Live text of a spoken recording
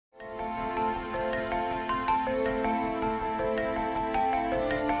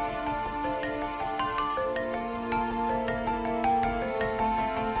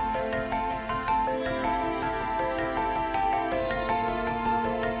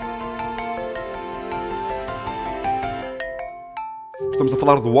Estamos a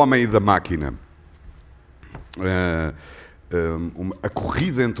falar do Homem e da Máquina. A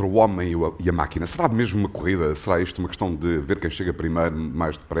corrida entre o homem e a máquina. Será mesmo uma corrida? Será isto uma questão de ver quem chega primeiro,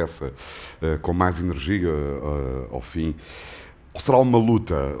 mais depressa, com mais energia ao fim? Ou será uma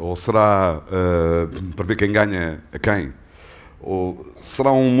luta? Ou será para ver quem ganha a quem? Ou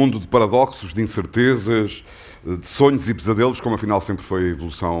será um mundo de paradoxos, de incertezas, de sonhos e pesadelos, como afinal sempre foi a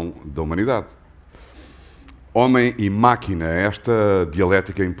evolução da humanidade? Homem e máquina, esta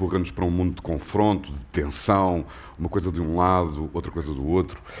dialética empurra-nos para um mundo de confronto, de tensão, uma coisa de um lado, outra coisa do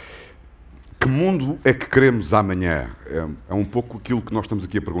outro. Que mundo é que queremos amanhã? É um pouco aquilo que nós estamos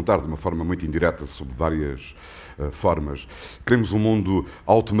aqui a perguntar, de uma forma muito indireta, sob várias formas. Queremos um mundo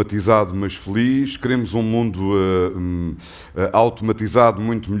automatizado, mas feliz. Queremos um mundo automatizado,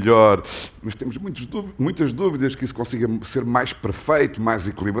 muito melhor, mas temos muitas dúvidas que isso consiga ser mais perfeito, mais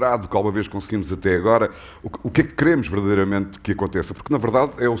equilibrado do que alguma vez conseguimos até agora. O que é que queremos verdadeiramente que aconteça? Porque, na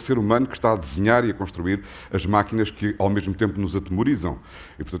verdade, é o ser humano que está a desenhar e a construir as máquinas que, ao mesmo tempo, nos atemorizam.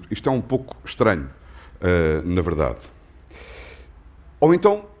 E, portanto, isto é um pouco estranho, na verdade. Ou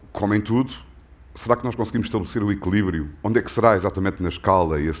então, como em tudo, será que nós conseguimos estabelecer o equilíbrio? Onde é que será exatamente na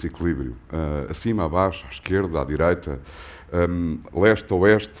escala esse equilíbrio? Acima, abaixo, à esquerda, à direita, leste,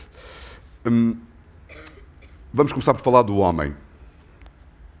 oeste? Vamos começar por falar do homem.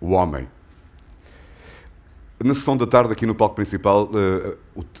 O homem. Na sessão da tarde, aqui no palco principal,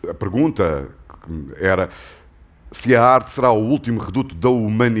 a pergunta era se a arte será o último reduto da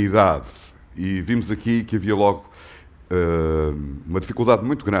humanidade. E vimos aqui que havia logo uma dificuldade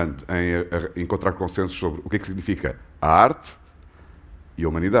muito grande em encontrar consenso sobre o que é que significa a arte e a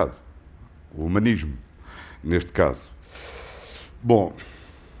humanidade. O humanismo, neste caso. Bom,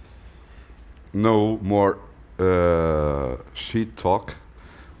 no more shit talk.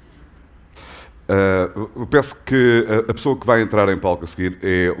 Eu peço que a pessoa que vai entrar em palco a seguir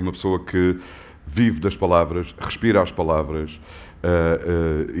é uma pessoa que vive das palavras, respira as palavras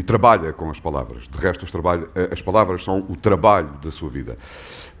e trabalha com as palavras. De resto, as palavras são o trabalho da sua vida.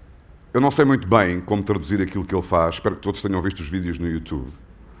 Eu não sei muito bem como traduzir aquilo que ele faz. Espero que todos tenham visto os vídeos no YouTube.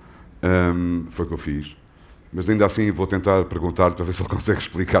 Foi o que eu fiz. Mas ainda assim vou tentar perguntar para ver se ele consegue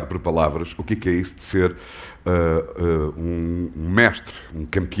explicar por palavras o que é isso de ser um mestre, um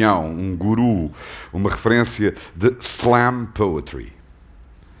campeão, um guru, uma referência de slam poetry.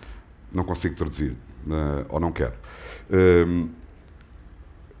 Não consigo traduzir, ou não quero.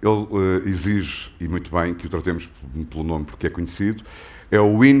 Ele exige, e muito bem, que o tratemos pelo nome porque é conhecido. É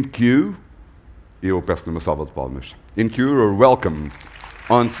o InQ. Eu peço-lhe uma salva de palmas. InQ, or welcome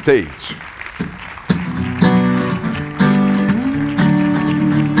on stage.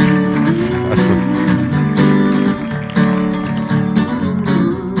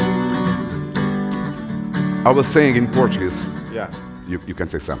 I was saying in Portuguese. Yeah. You can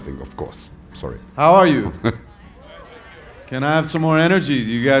say something, of course. Sorry. How are you? Can I have some more energy?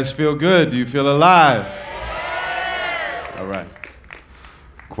 Do you guys feel good? Do you feel alive? All right.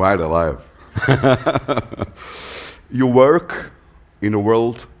 Quite alive. You work in a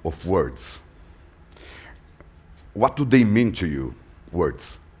world of words. What do they mean to you,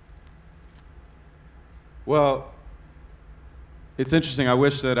 words? Well, it's interesting. I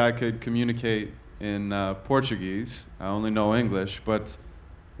wish that I could communicate in Portuguese. I only know English, but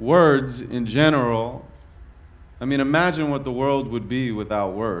words in general, I mean, imagine what the world would be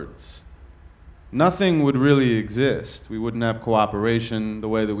without words. Nothing would really exist. We wouldn't have cooperation the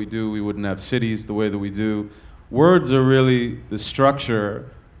way that we do. We wouldn't have cities the way that we do. Words are really the structure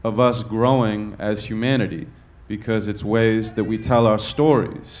of us growing as humanity because it's ways that we tell our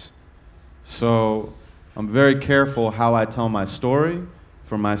stories. So I'm very careful how I tell my story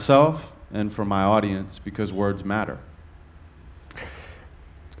for myself and for my audience, because words matter.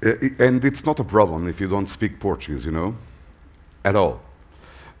 And it's not a problem if you don't speak Portuguese, you know, at all.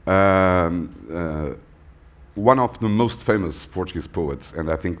 One of the most famous Portuguese poets, and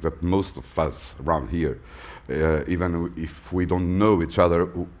I think that most of us around here, even if we don't know each other,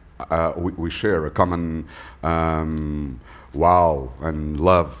 we share a common wow and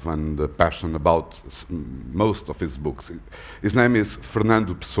love and passion about most of his books. His name is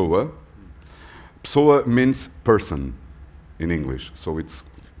Fernando Pessoa. Pessoa means person in English, so it's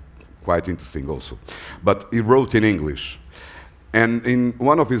quite interesting also. But he wrote in English. And in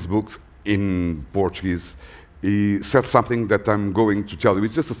one of his books in Portuguese, he said something that I'm going to tell you.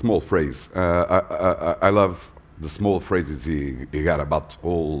 It's just a small phrase. I love the small phrases he got about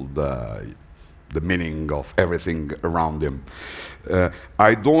all the meaning of everything around him.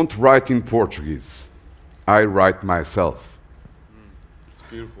 I don't write in Portuguese. I write myself. It's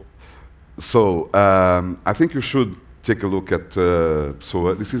beautiful. So I think you should take a look at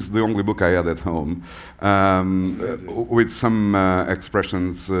Pessoa. This is the only book I had at home, with some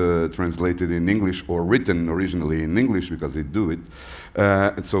expressions translated in English or written originally in English because they do it.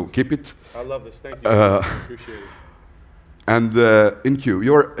 And so keep it. I love this. Thank you. I appreciate it. And in Q,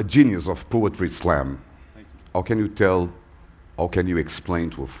 you're a genius of poetry slam. Thank you. How can you explain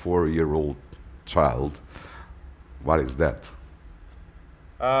to a 4-year-old child what is that?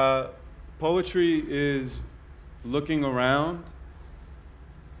 Poetry is looking around,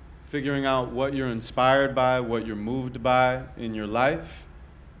 figuring out what you're inspired by, what you're moved by in your life,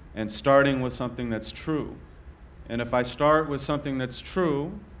 and starting with something that's true. And if I start with something that's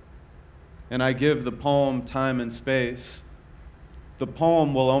true, and I give the poem time and space, the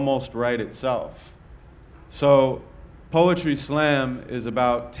poem will almost write itself. So poetry slam is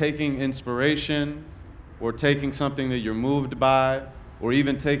about taking inspiration, or taking something that you're moved by, or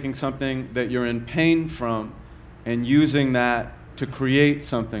even taking something that you're in pain from, and using that to create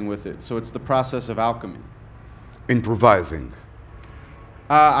something with it. So it's the process of alchemy. Improvising.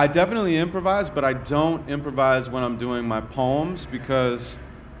 I definitely improvise, but I don't improvise when I'm doing my poems because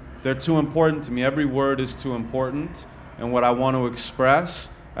they're too important to me. Every word is too important, and what I want to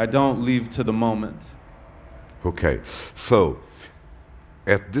express, I don't leave to the moment. Okay, so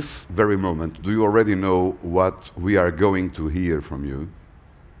at this very moment, do you already know what we are going to hear from you?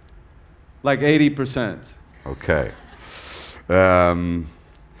 Like 80%. Okay.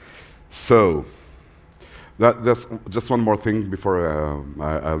 So, that's just one more thing before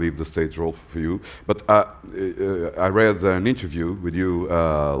I leave the stage role for you. But I read an interview with you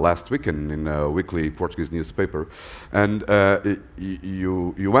last weekend in a weekly Portuguese newspaper, and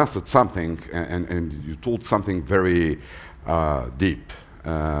you answered something, and you told something very deep.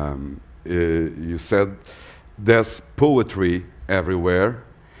 You said, "There's poetry everywhere.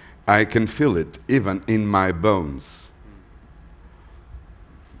 I can feel it even in my bones."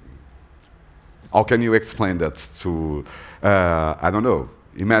 How can you explain that to, I don't know,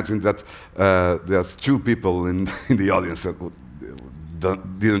 imagine that there's 2 people in the audience that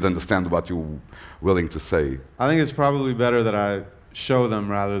didn't understand what you were willing to say. I think it's probably better that I show them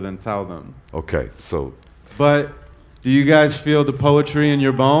rather than tell them. Okay, so. But do you guys feel the poetry in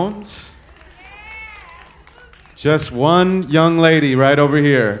your bones? Just one young lady right over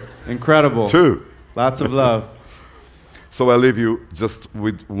here. Incredible. 2. Lots of love. So I leave you just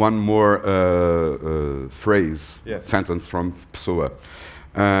with one more phrase, yes. Sentence from Pessoa.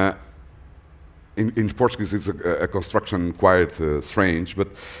 In Portuguese, it's a construction quite strange, but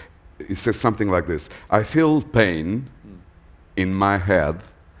it says something like this: "I feel pain in my head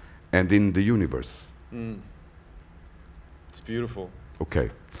and in the universe." It's beautiful. Okay.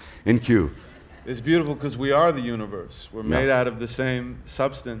 In Q. It's beautiful because we are the universe. We're made Yes. out of the same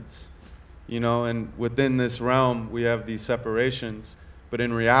substance, you know, and within this realm we have these separations, but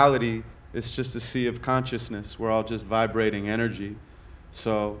in reality it's just a sea of consciousness. We're all just vibrating energy.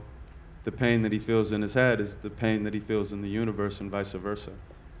 So the pain that he feels in his head is the pain that he feels in the universe, and vice versa.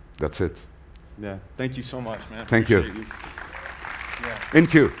 That's it. Yeah. Thank you so much, man. Thank you. Appreciate Yeah. In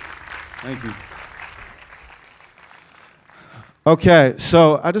Q. Thank you. Okay,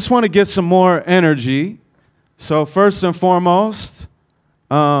 so I just want to get some more energy. So first and foremost,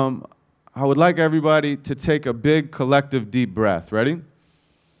 I would like everybody to take a big collective deep breath. Ready?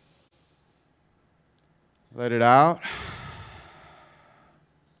 Let it out.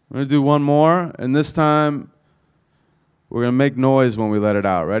 I'm going to do one more, and this time we're going to make noise when we let it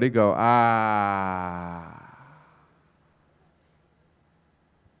out. Ready? Go. Ah.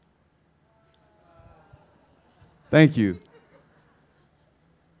 Thank you.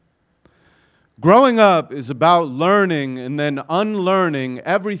 Growing up is about learning and then unlearning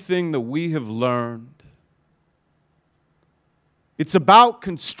everything that we have learned. It's about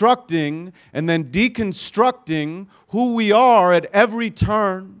constructing and then deconstructing who we are at every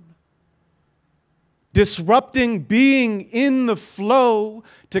turn. Disrupting being in the flow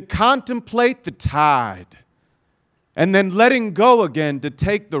to contemplate the tide. And then letting go again to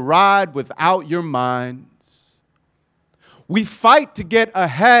take the ride without your mind. We fight to get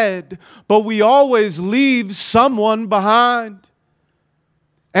ahead, but we always leave someone behind.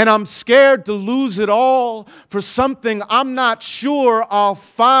 And I'm scared to lose it all for something I'm not sure I'll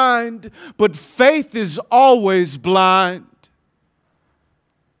find, but faith is always blind.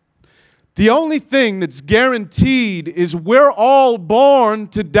 The only thing that's guaranteed is we're all born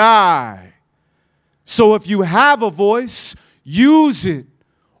to die. So if you have a voice, use it,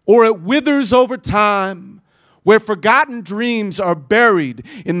 or it withers over time. where forgotten dreams are buried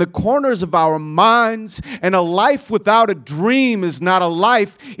in the corners of our minds, and a life without a dream is not a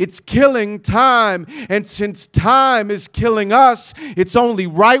life, it's killing time. And since time is killing us, it's only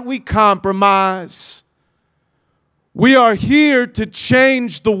right we compromise. We are here to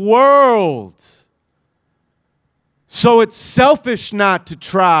change the world, so it's selfish not to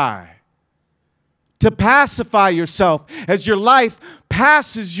try. To pacify yourself as your life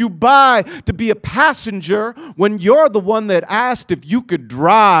passes you by, to be a passenger when you're the one that asked if you could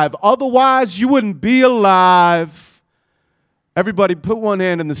drive. Otherwise, you wouldn't be alive. Everybody put one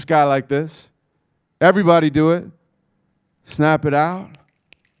hand in the sky like this. Everybody do it. Snap it out.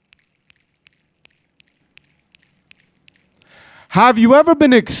 Have you ever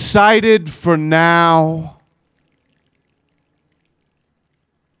been excited for now?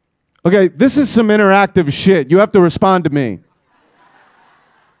 Okay, this is some interactive shit. You have to respond to me.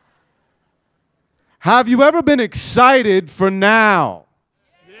 Have you ever been excited for now?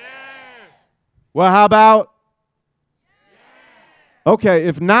 Yes. Well, how about? Yes. Okay,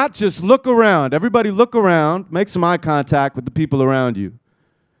 if not, just look around. Everybody look around. Make some eye contact with the people around you.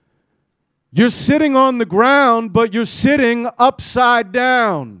 You're sitting on the ground, but you're sitting upside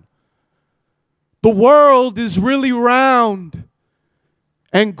down. The world is really round.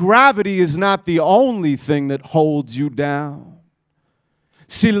 And gravity is not the only thing that holds you down.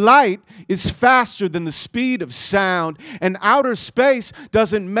 See, light is faster than the speed of sound, and outer space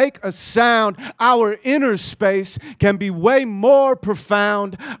doesn't make a sound. Our inner space can be way more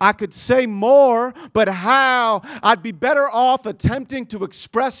profound. I could say more, but how? I'd be better off attempting to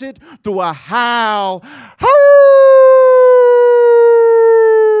express it through a howl.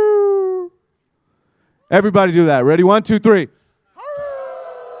 Everybody do that. Ready? 1, 2, 3.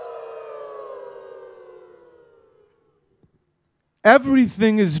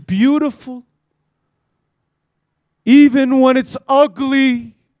 Everything is beautiful, even when it's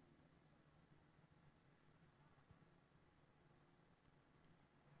ugly.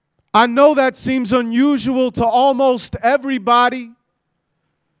 I know that seems unusual to almost everybody,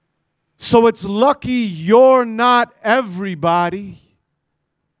 so it's lucky you're not everybody.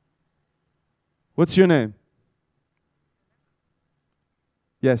 What's your name?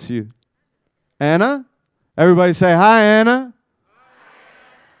 Yes, you. Anna? Everybody say, hi, Anna.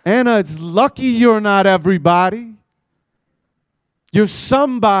 Anna, it's lucky you're not everybody. You're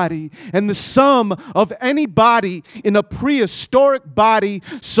somebody, and the sum of any body in a prehistoric body.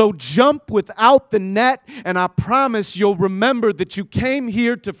 So jump without the net, and I promise you'll remember that you came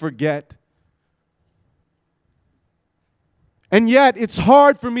here to forget. And yet, it's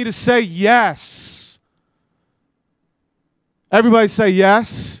hard for me to say yes. Everybody say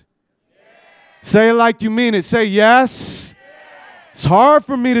yes. Yes. Say it like you mean it. Say yes. It's hard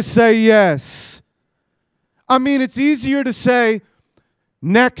for me to say yes. I mean, it's easier to say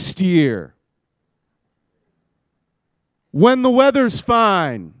next year, when the weather's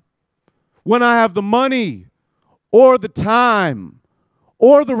fine, when I have the money or the time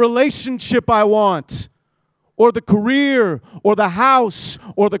or the relationship I want or the career or the house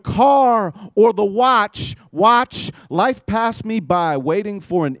or the car or the watch. Watch life pass me by waiting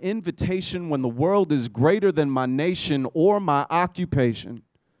for an invitation when the world is greater than my nation or my occupation.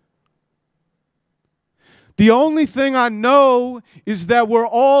 The only thing I know is that we're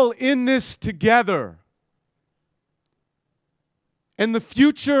all in this together. And the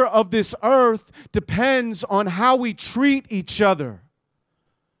future of this earth depends on how we treat each other.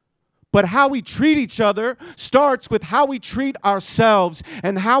 But how we treat each other starts with how we treat ourselves.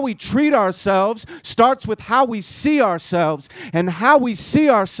 And how we treat ourselves starts with how we see ourselves. And how we see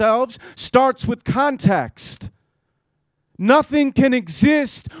ourselves starts with context. Nothing can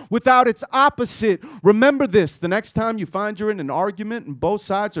exist without its opposite. Remember this, the next time you find you're in an argument and both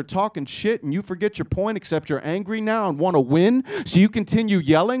sides are talking shit and you forget your point except you're angry now and want to win, so you continue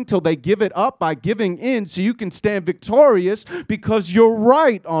yelling till they give it up by giving in so you can stand victorious because you're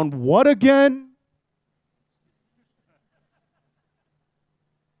right on what again?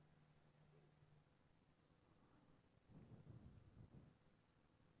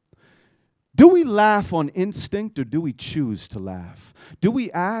 Do we laugh on instinct or do we choose to laugh? Do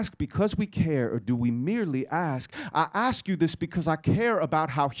we ask because we care or do we merely ask? I ask you this because I care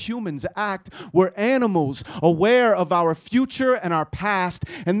about how humans act. We're animals aware of our future and our past,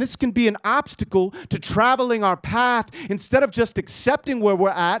 and this can be an obstacle to traveling our path. Instead of just accepting where we're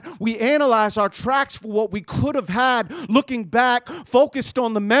at, we analyze our tracks for what we could have had, looking back, focused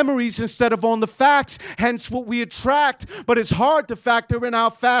on the memories instead of on the facts, hence what we attract. But it's hard to factor in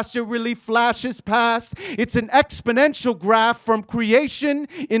how fast it really flashes past. It's an exponential graph from creation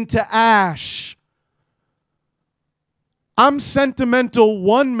into ash. I'm sentimental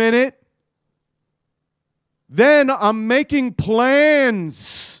 1 minute, then I'm making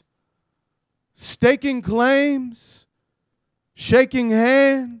plans, staking claims, shaking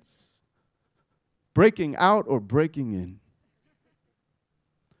hands, breaking out or breaking in.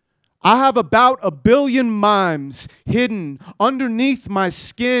 I have about 1 billion mimes hidden underneath my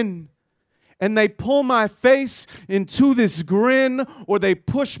skin, and they pull my face into this grin, or they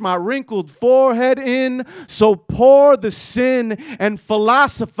push my wrinkled forehead in. So pour the sin and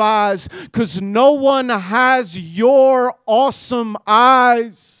philosophize, 'cause no one has your awesome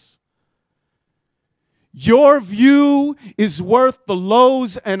eyes. Your view is worth the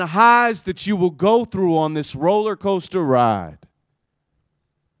lows and highs that you will go through on this roller coaster ride.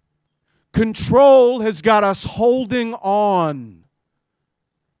 Control has got us holding on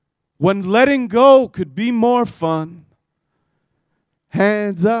when letting go could be more fun.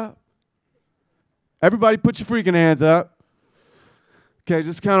 Hands up. Everybody put your freaking hands up. Okay,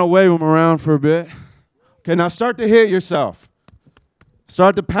 just kind of wave them around for a bit. Okay, now start to hit yourself.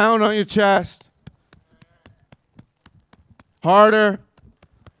 Start to pound on your chest. Harder.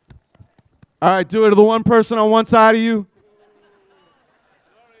 All right, do it to the one person on one side of you.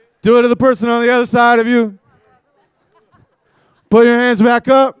 Do it to the person on the other side of you. Put your hands back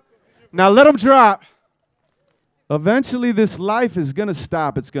up. Now let them drop. Eventually this life is going to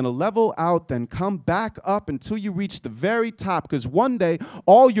stop. It's going to level out, then come back up until you reach the very top, because one day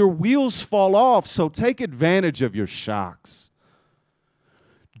all your wheels fall off, so take advantage of your shocks.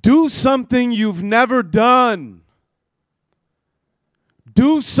 Do something you've never done.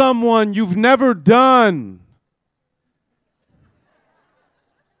 Do someone you've never done.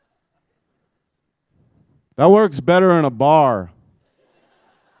 That works better in a bar.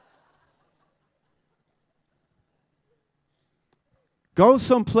 Go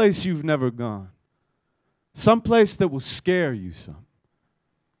someplace you've never gone. Someplace that will scare you some.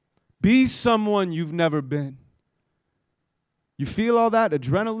 Be someone you've never been. You feel all that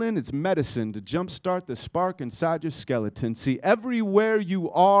adrenaline? It's medicine to jumpstart the spark inside your skeleton. See, everywhere you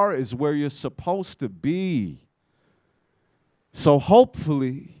are is where you're supposed to be. So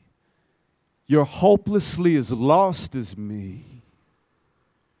hopefully, you're hopelessly as lost as me.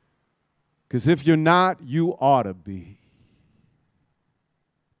 Because if you're not, you ought to be.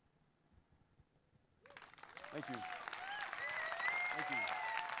 Thank you. Thank you.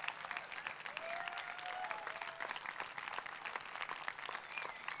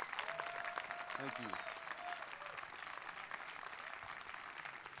 Thank you.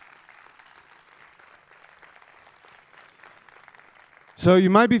 So you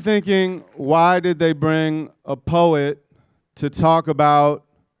might be thinking, why did they bring a poet to talk about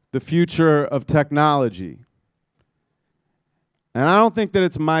the future of technology? And I don't think that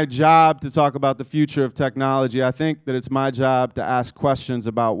it's my job to talk about the future of technology. I think that it's my job to ask questions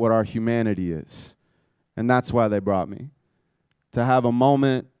about what our humanity is. And that's why they brought me, to have a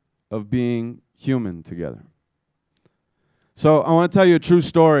moment of being human together. So I want to tell you a true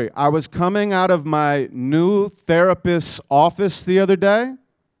story. I was coming out of my new therapist's office the other day,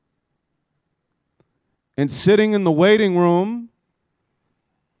 and sitting in the waiting room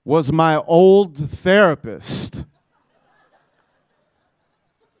was my old therapist.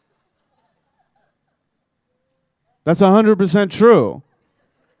 That's 100% true.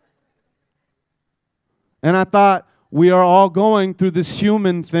 And I thought, we are all going through this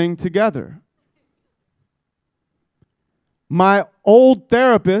human thing together. My old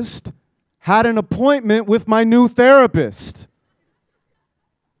therapist had an appointment with my new therapist.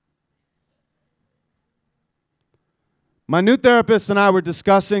 My new therapist and I were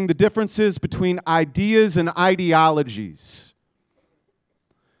discussing the differences between ideas and ideologies.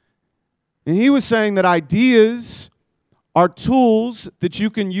 And he was saying that ideas are tools that you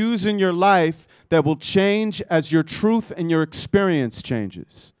can use in your life that will change as your truth and your experience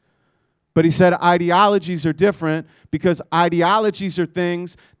changes. But he said ideologies are different, because ideologies are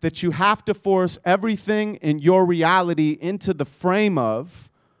things that you have to force everything in your reality into the frame of.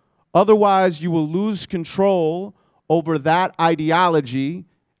 Otherwise, you will lose control over that ideology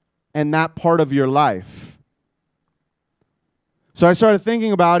and that part of your life. So I started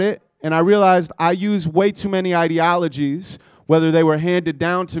thinking about it, and I realized I use way too many ideologies, whether they were handed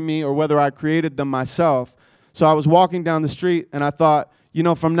down to me or whether I created them myself. So I was walking down the street, and I thought, you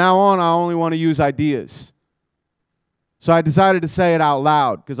know, from now on, I only want to use ideas. So I decided to say it out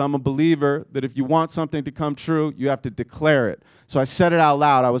loud, because I'm a believer that if you want something to come true, you have to declare it. So I said it out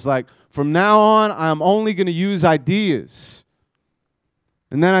loud. I was like, from now on, I'm only going to use ideas.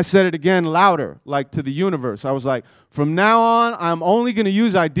 And then I said it again louder, like to the universe. I was like, from now on, I'm only going to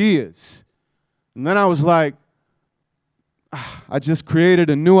use ideas. And then I was like, I just created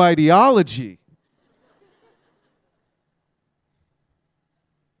a new ideology.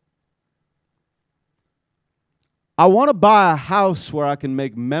 I want to buy a house where I can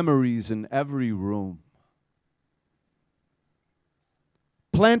make memories in every room.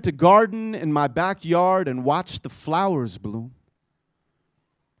 Plant a garden in my backyard and watch the flowers bloom.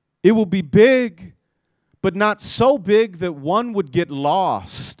 It will be big, but not so big that one would get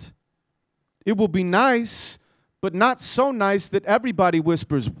lost. It will be nice, but not so nice that everybody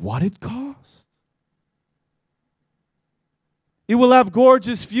whispers, "What it cost?" It will have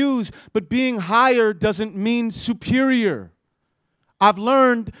gorgeous views, but being higher doesn't mean superior. I've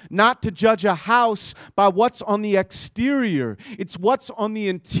learned not to judge a house by what's on the exterior. It's what's on the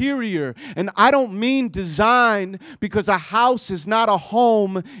interior. And I don't mean design, because a house is not a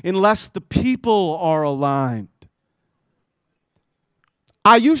home unless the people are aligned.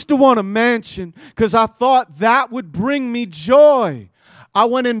 I used to want a mansion because I thought that would bring me joy. I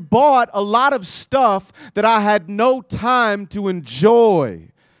went and bought a lot of stuff that I had no time to enjoy.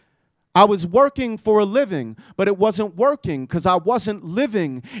 I was working for a living, but it wasn't working because I wasn't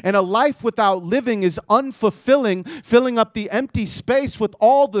living. And a life without living is unfulfilling, filling up the empty space with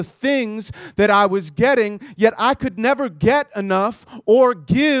all the things that I was getting, yet I could never get enough or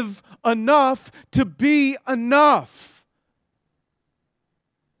give enough to be enough.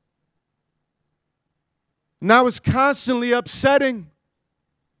 And that was constantly upsetting.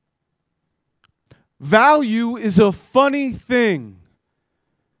 Value is a funny thing.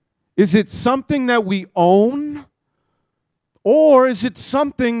 Is it something that we own, or is it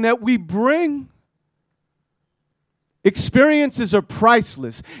something that we bring? Experiences are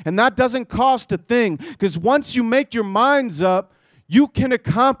priceless, and that doesn't cost a thing, because once you make your minds up, you can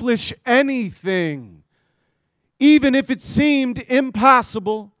accomplish anything. Even if it seemed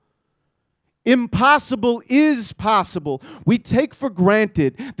impossible, impossible is possible. We take for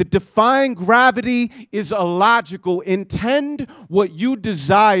granted that defying gravity is illogical. Intend what you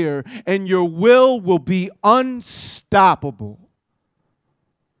desire, and your will be unstoppable.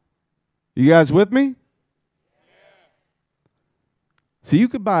 You guys with me? So you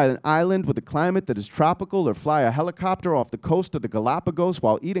could buy an island with a climate that is tropical, or fly a helicopter off the coast of the Galapagos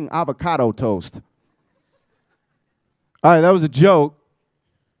while eating avocado toast. All right, that was a joke.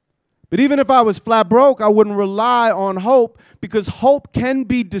 But even if I was flat broke, I wouldn't rely on hope, because hope can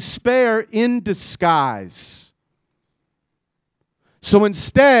be despair in disguise. So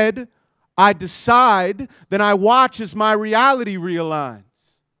instead, I decide, then I watch as my reality realigns.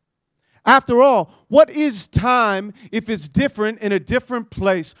 After all, what is time if it's different in a different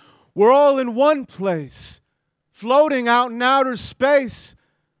place? We're all in one place, floating out in outer space.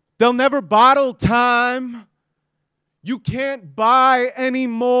 They'll never bottle time. You can't buy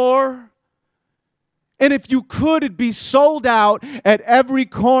anymore. And if you could, it'd be sold out at every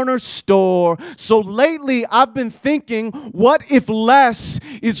corner store. So lately, I've been thinking, what if less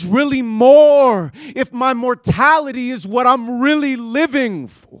is really more? If my mortality is what I'm really living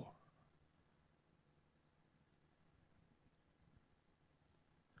for?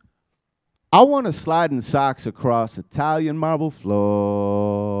 I want to slide in socks across Italian marble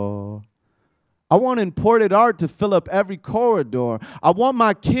floor. I want imported art to fill up every corridor. I want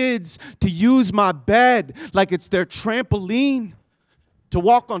my kids to use my bed like it's their trampoline, to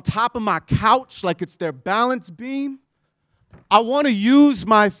walk on top of my couch like it's their balance beam. I want to use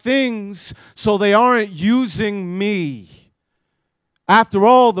my things so they aren't using me. After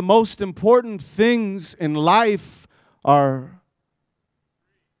all, the most important things in life are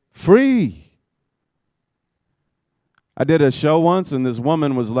free. I did a show once, and this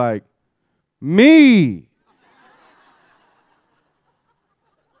woman was like, "Me."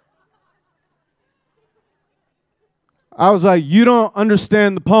 I was like, "You don't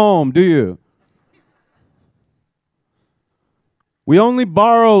understand the poem, do you? We only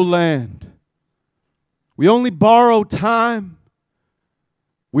borrow land. We only borrow time.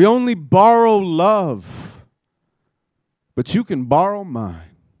 We only borrow love. But you can borrow mine.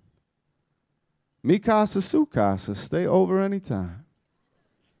 Mi casa, su casa, stay over anytime.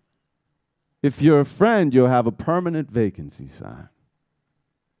 If you're a friend, you'll have a permanent vacancy sign."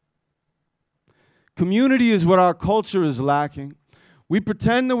 Community is what our culture is lacking. We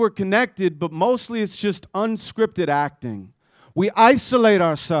pretend that we're connected, but mostly it's just unscripted acting. We isolate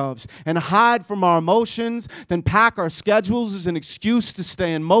ourselves and hide from our emotions, then pack our schedules as an excuse to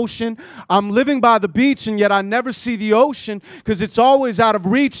stay in motion. I'm living by the beach, and yet I never see the ocean because it's always out of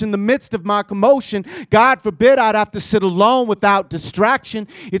reach in the midst of my commotion. God forbid I'd have to sit alone without distraction.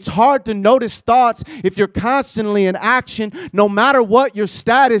 It's hard to notice thoughts if you're constantly in action. No matter what your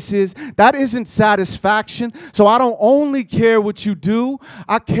status is, that isn't satisfaction. So I don't only care what you do,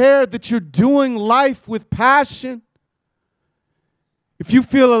 I care that you're doing life with passion. If you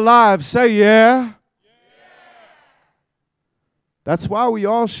feel alive, say yeah. That's why we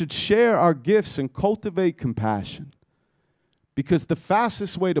all should share our gifts and cultivate compassion. Because the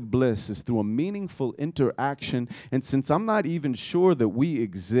fastest way to bliss is through a meaningful interaction. And since I'm not even sure that we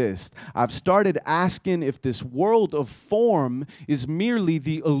exist, I've started asking if this world of form is merely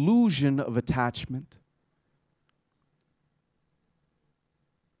the illusion of attachment.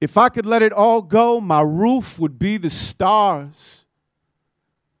 If I could let it all go, my roof would be the stars.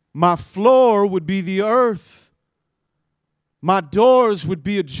 My floor would be the earth. My doors would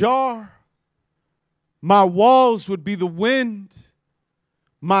be ajar. My walls would be the wind.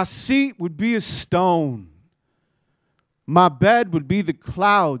 My seat would be a stone. My bed would be the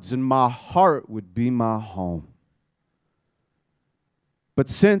clouds, and my heart would be my home. But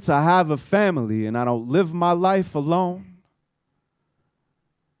since I have a family and I don't live my life alone,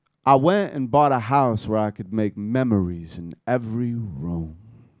 I went and bought a house where I could make memories in every room.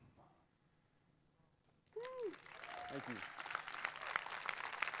 Thank you.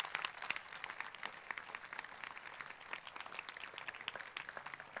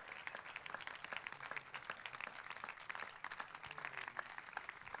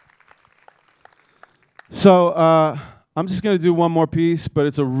 So I'm just going to do one more piece, but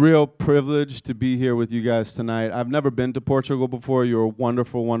it's a real privilege to be here with you guys tonight. I've never been to Portugal before. You're a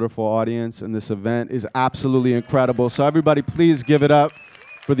wonderful, wonderful audience, and this event is absolutely incredible. So everybody, please give it up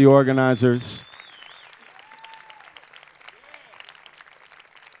for the organizers.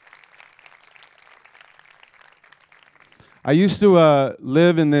 I used to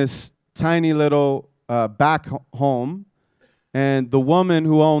live in this tiny little back home, and the woman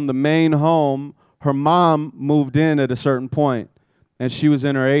who owned the main home, her mom moved in at a certain point, and she was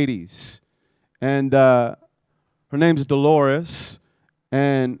in her 80s. And her name's Dolores,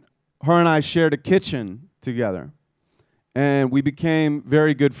 and her and I shared a kitchen together. And we became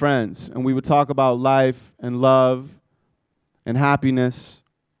very good friends, and we would talk about life and love and happiness.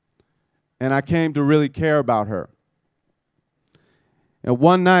 And I came to really care about her. And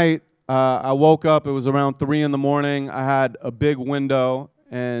one night, I woke up, it was around 3 in the morning. I had a big window,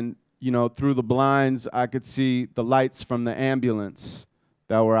 and through the blinds, I could see the lights from the ambulance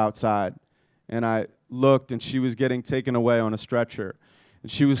that were outside. And I looked, and she was getting taken away on a stretcher.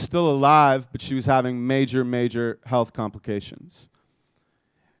 And she was still alive, but she was having major, major health complications.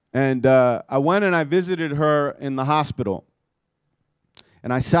 And I went and I visited her in the hospital.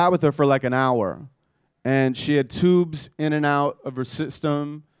 And I sat with her for like an hour. And she had tubes in and out of her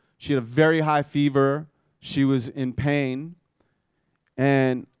system. She had a very high fever. She was in pain.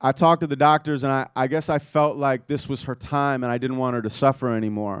 And I talked to the doctors, and I guess I felt like this was her time, and I didn't want her to suffer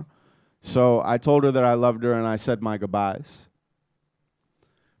anymore. So I told her that I loved her, and I said my goodbyes.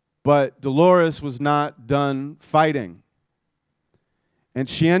 But Dolores was not done fighting. And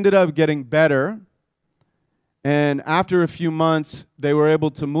she ended up getting better. And after a few months, they were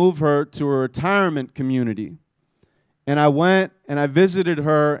able to move her to a retirement community. And I went and I visited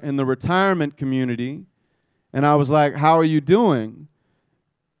her in the retirement community, and I was like, "How are you doing?"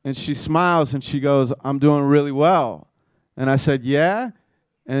 And she smiles and she goes, "I'm doing really well." And I said, "Yeah?"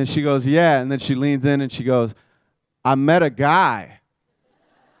 And she goes, "Yeah." And then she leans in and she goes, "I met a guy."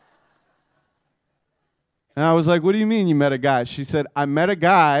 And I was like, "What do you mean you met a guy?" She said, "I met a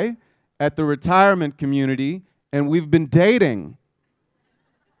guy at the retirement community, and we've been dating.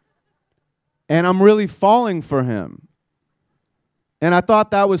 And I'm really falling for him." And I thought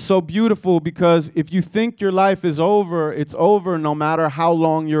that was so beautiful, because if you think your life is over, it's over no matter how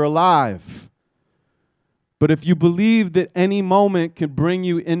long you're alive. But if you believe that any moment can bring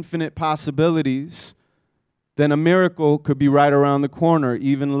you infinite possibilities, then a miracle could be right around the corner,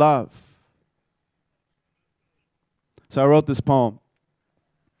 even love. So I wrote this poem.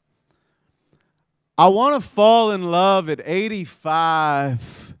 I want to fall in love at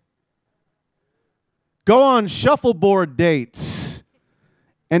 85. Go on shuffleboard dates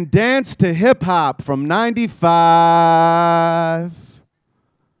and dance to hip-hop from 95.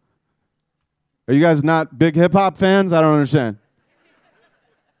 Are you guys not big hip-hop fans? I don't understand.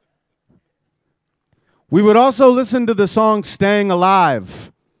 We would also listen to the song Staying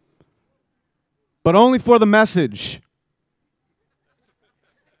Alive, but only for the message.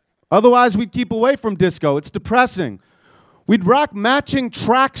 Otherwise, we'd keep away from disco. It's depressing. We'd rock matching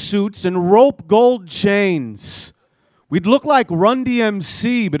tracksuits and rope gold chains. We'd look like Run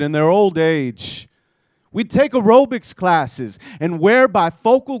DMC, but in their old age. We'd take aerobics classes and wear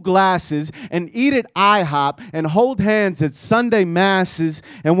bifocal glasses and eat at IHOP and hold hands at Sunday masses.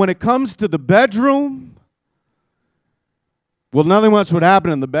 And when it comes to the bedroom, well, nothing much would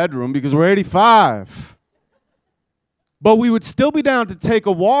happen in the bedroom because we're 85. But we would still be down to take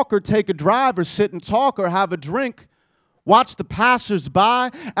a walk or take a drive or sit and talk or have a drink, watch the passers-by,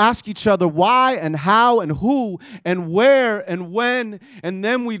 ask each other why and how and who and where and when, and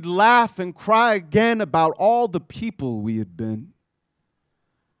then we'd laugh and cry again about all the people we had been.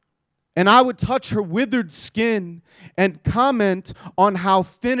 And I would touch her withered skin and comment on how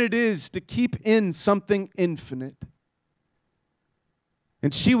thin it is to keep in something infinite.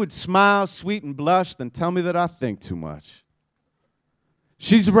 And she would smile, sweet, and blush, then tell me that I think too much.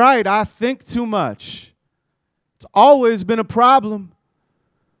 She's right, I think too much. It's always been a problem.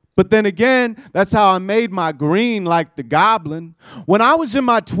 But then again, that's how I made my green like the goblin. When I was in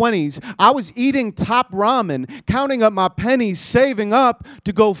my 20s, I was eating top ramen, counting up my pennies, saving up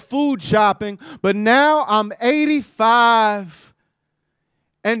to go food shopping. But now I'm 85,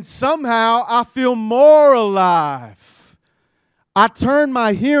 and somehow I feel more alive. I turned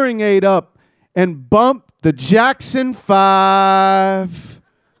my hearing aid up and bumped the Jackson 5.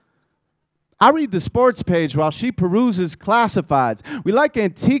 I read the sports page while she peruses classifieds. We like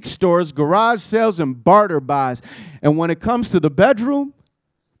antique stores, garage sales, and barter buys. And when it comes to the bedroom,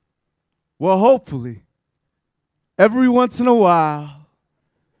 well, hopefully, every once in a while,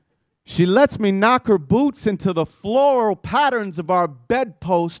 she lets me knock her boots into the floral patterns of our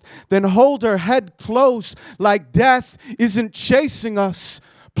bedpost, then hold her head close like death isn't chasing us,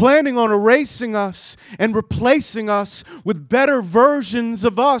 planning on erasing us and replacing us with better versions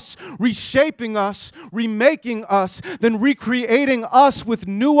of us, reshaping us, remaking us, then recreating us with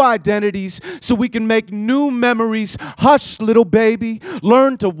new identities so we can make new memories. Hush, little baby,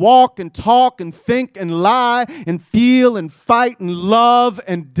 learn to walk and talk and think and lie and feel and fight and love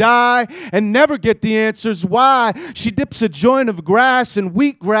and die and never get the answers why. She dips a joint of grass in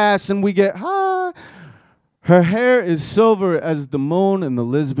wheatgrass and we get high. Her hair is silver as the moon in the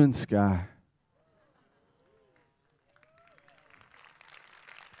Lisbon sky.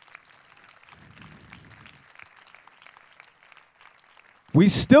 We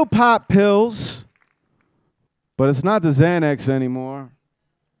still pop pills, but it's not the Xanax anymore.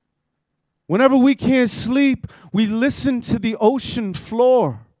 Whenever we can't sleep, we listen to the ocean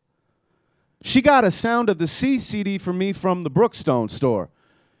floor. She got a Sound of the Sea CD for me from the Brookstone store.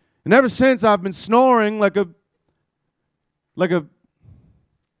 And ever since, I've been snoring like a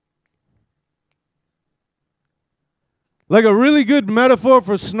really good metaphor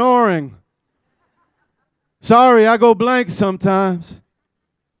for snoring. Sorry, I go blank sometimes.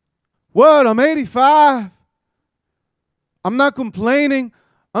 What? I'm 85. I'm not complaining.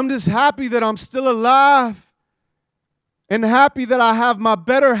 I'm just happy that I'm still alive. And happy that I have my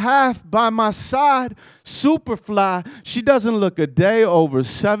better half by my side, Superfly. She doesn't look a day over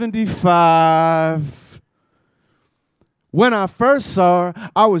 75. When I first saw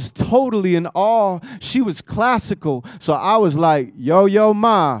her, I was totally in awe. She was classical, so I was like, yo, yo,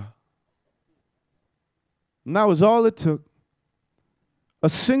 ma. And that was all it took. A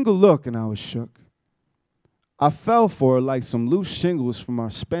single look and I was shook. I fell for her like some loose shingles from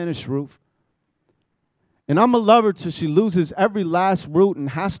our Spanish roof. And I'm a lover till she loses every last root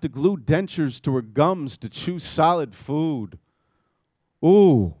and has to glue dentures to her gums to chew solid food.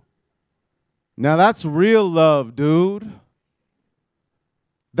 Ooh. Now that's real love, dude.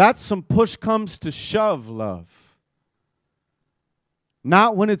 That's some push comes to shove love.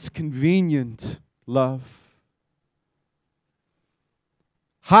 Not when it's convenient love.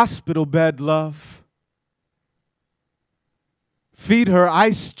 Hospital bed love. Feed her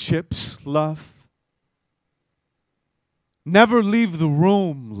ice chips love. Never leave the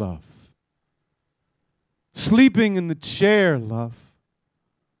room, love. Sleeping in the chair, love.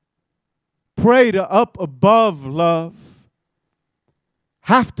 Pray to up above, love.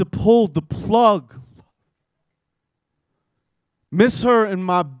 Have to pull the plug. Miss her in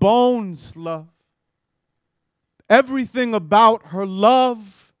my bones, love. Everything about her,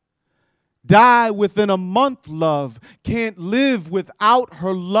 love. Die within a month, love. Can't live without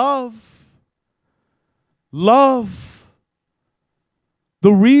her, love. Love.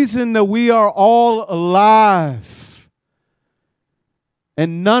 The reason that we are all alive.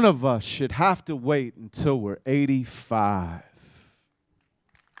 And none of us should have to wait until we're 85.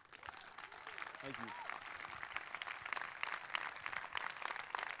 Thank you.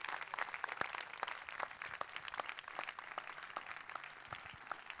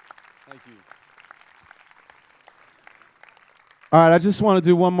 Thank you. All right, I just want to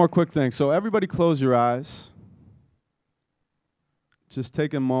do one more quick thing. So everybody close your eyes. Just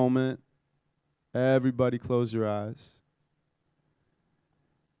take a moment. Everybody close your eyes.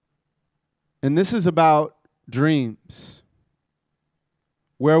 And this is about dreams.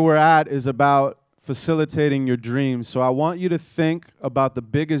 Where we're at is about facilitating your dreams. So I want you to think about the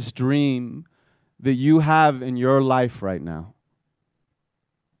biggest dream that you have in your life right now.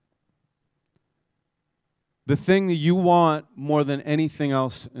 The thing that you want more than anything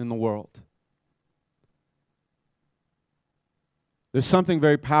else in the world. There's something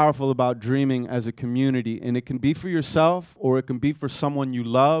very powerful about dreaming as a community, and it can be for yourself, or it can be for someone you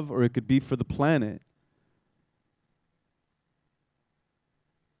love, or it could be for the planet.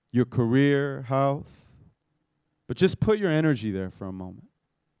 Your career, health. But just put your energy there for a moment.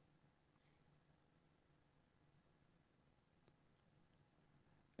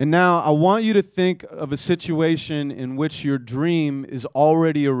 And now I want you to think of a situation in which your dream is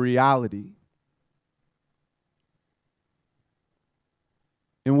already a reality.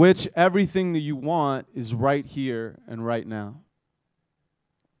 In which everything that you want is right here and right now.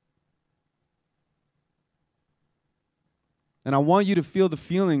 And I want you to feel the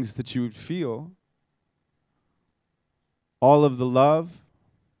feelings that you would feel. All of the love.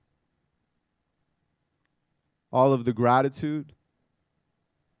 All of the gratitude.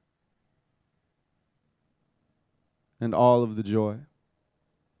 And all of the joy.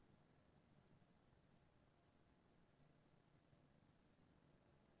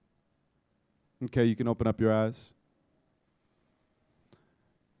 Okay, you can open up your eyes.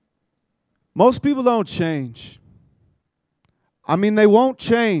 Most people don't change. I mean, they won't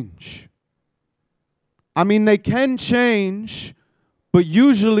change. I mean, they can change, but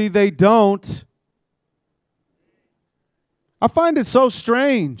usually they don't. I find it so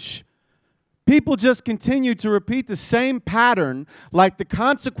strange. People just continue to repeat the same pattern like the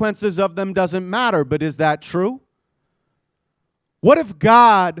consequences of them doesn't matter, but is that true? What if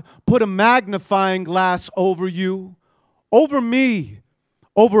God put a magnifying glass over you, over me,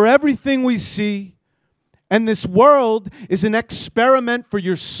 over everything we see, and this world is an experiment for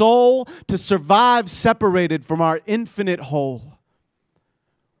your soul to survive separated from our infinite whole?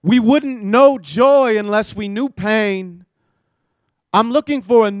 We wouldn't know joy unless we knew pain. I'm looking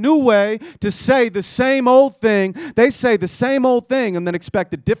for a new way to say the same old thing. They say the same old thing and then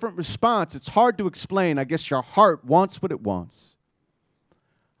expect a different response. It's hard to explain. I guess your heart wants what it wants.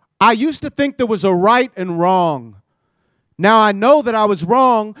 I used to think there was a right and wrong. Now I know that I was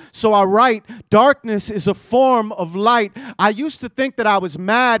wrong, so I write, darkness is a form of light. I used to think that I was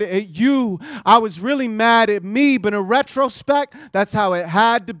mad at you. I was really mad at me, but in retrospect, that's how it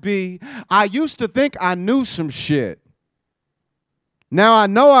had to be. I used to think I knew some shit. Now I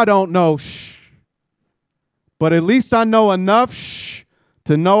know I don't know shh. But at least I know enough shh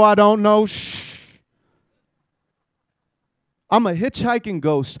to know I don't know shh. I'm a hitchhiking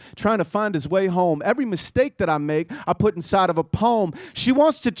ghost trying to find his way home. Every mistake that I make, I put inside of a poem. She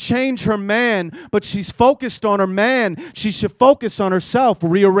wants to change her man, but she's focused on her man. She should focus on herself,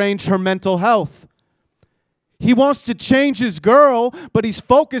 rearrange her mental health. He wants to change his girl, but he's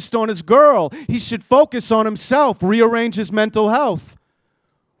focused on his girl. He should focus on himself, rearrange his mental health.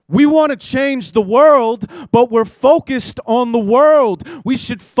 We want to change the world, but we're focused on the world. We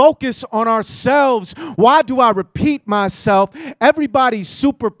should focus on ourselves. Why do I repeat myself? Everybody's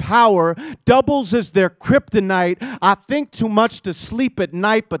superpower doubles as their kryptonite. I think too much to sleep at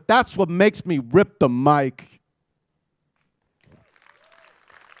night, but that's what makes me rip the mic.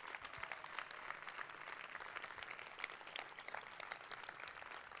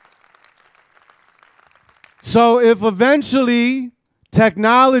 So if eventually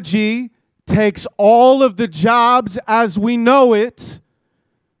technology takes all of the jobs as we know it,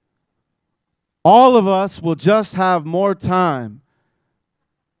 all of us will just have more time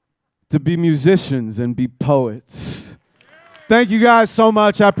to be musicians and be poets. Thank you guys so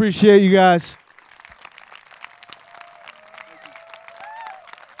much. I appreciate you guys.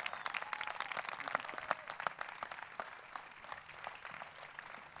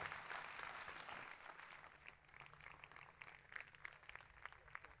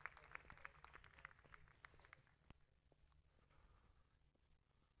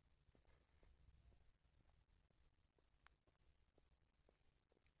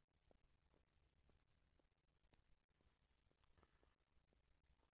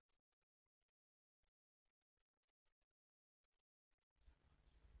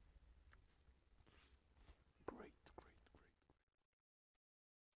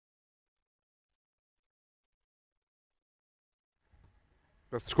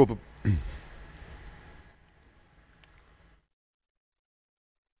 Peço desculpa. Eu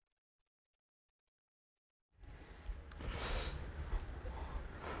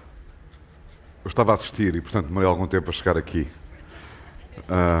estava a assistir e, portanto, demorei algum tempo a chegar aqui.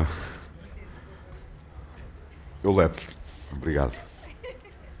 Eu levo-lhe. Obrigado.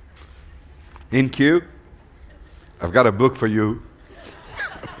 In queue, I've got a book for you.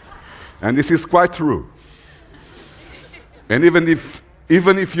 And this is quite true. And even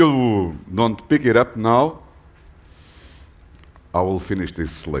if you don't pick it up now, I will finish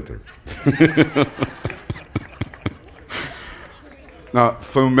this later. Não,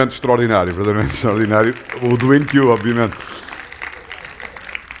 foi um momento extraordinário, verdadeiramente extraordinário. O do In Queue, obviamente.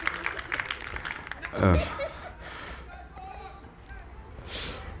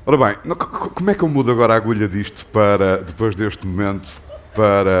 Ora bem, como é que eu mudo agora a agulha disto para, depois deste momento,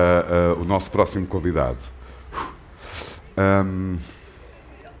 para o nosso próximo convidado?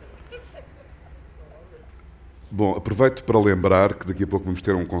 Bom, aproveito para lembrar que daqui a pouco vamos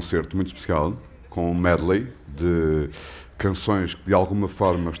ter um concerto muito especial, com um medley de canções que de alguma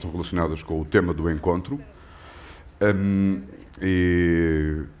forma estão relacionadas com o tema do encontro,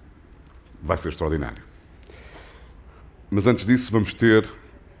 e vai ser extraordinário. Mas antes disso vamos ter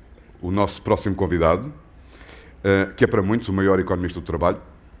o nosso próximo convidado, que é para muitos o maior economista do trabalho,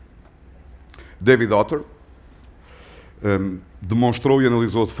 Autor. Demonstrou e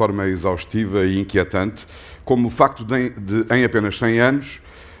analisou de forma exaustiva e inquietante como o facto de em apenas 100 anos,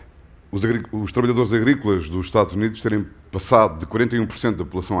 os trabalhadores agrícolas dos Estados Unidos terem passado de 41% da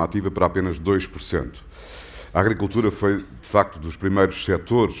população ativa para apenas 2%. A agricultura foi, de facto, dos primeiros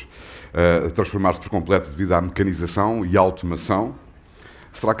setores a transformar-se por completo devido à mecanização e à automação.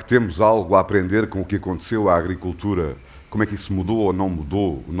 Será que temos algo a aprender com o que aconteceu à agricultura? Como é que isso mudou ou não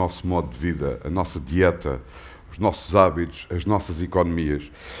mudou o nosso modo de vida, a nossa dieta, os nossos hábitos, as nossas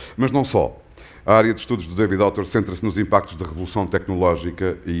economias? Mas não só. A área de estudos do Autor centra-se nos impactos da revolução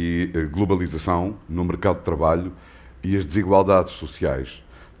tecnológica e globalização no mercado de trabalho e as desigualdades sociais,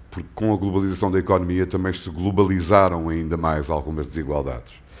 porque com a globalização da economia também se globalizaram ainda mais algumas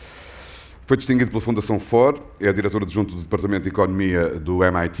desigualdades. Foi distinguido pela Fundação Ford, é diretor adjunto do Departamento de Economia do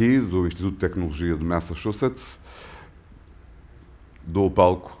MIT, do Instituto de Tecnologia de Massachusetts. Dou o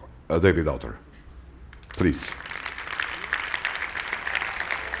palco a Autor. Please.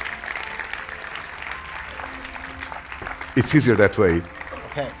 It's easier that way.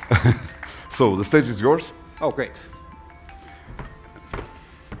 Okay. So, the stage is yours. Oh, great.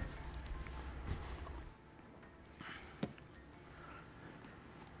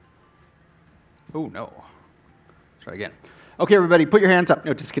 Oh, no. Try again. Okay, everybody, put your hands up.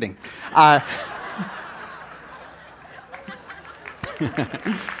 No, just kidding. All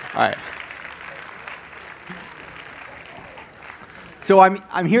right. So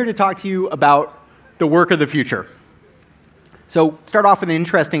I'm here to talk to you about the work of the future. So start off with an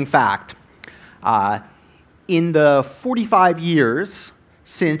interesting fact. In the 45 years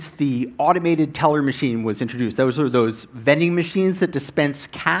since the automated teller machine was introduced, those are those vending machines that dispense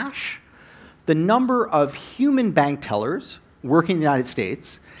cash, the number of human bank tellers working in the United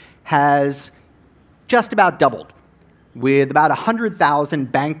States has just about doubled, with about 100,000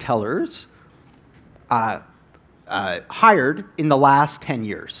 bank tellers hired in the last 10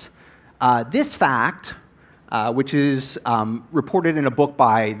 years. This fact, which is reported in a book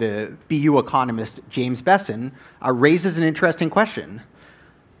by the BU economist James Besson, raises an interesting question.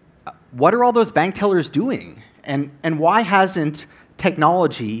 What are all those bank tellers doing? And why hasn't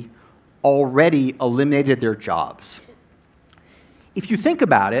technology already eliminated their jobs? If you think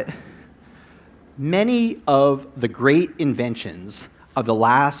about it, many of the great inventions of the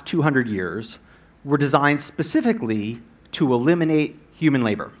last 200 years were designed specifically to eliminate human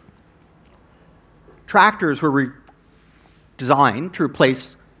labor. Tractors were designed to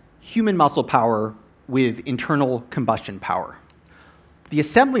replace human muscle power with internal combustion power. The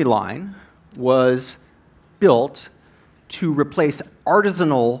assembly line was built to replace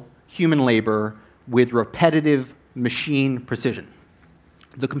artisanal human labor with repetitive machine precision.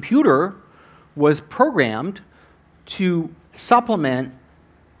 The computer was programmed to supplement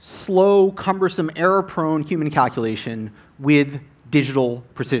slow, cumbersome, error-prone human calculation with digital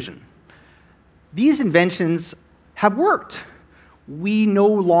precision. These inventions have worked. We no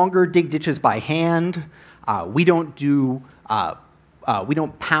longer dig ditches by hand. We don't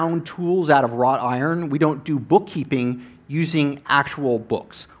pound tools out of wrought iron. We don't do bookkeeping using actual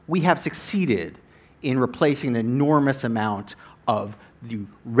books. We have succeeded in replacing an enormous amount of the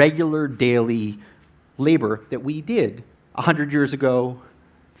regular daily labor that we did 100 years ago,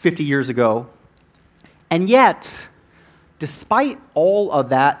 50 years ago. And yet, despite all of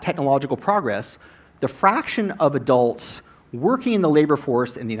that technological progress, the fraction of adults working in the labor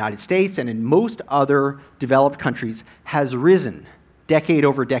force in the United States and in most other developed countries has risen decade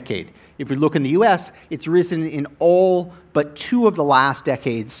over decade. If we look in the US, it's risen in all but 2 of the last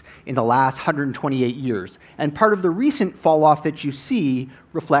decades in the last 128 years. And part of the recent fall off that you see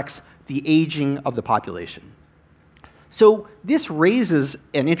reflects the aging of the population. So this raises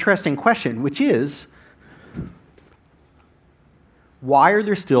an interesting question, which is, why are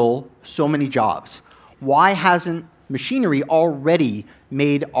there still so many jobs? Why hasn't machinery already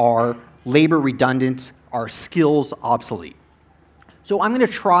made our labor redundant, our skills obsolete? So I'm going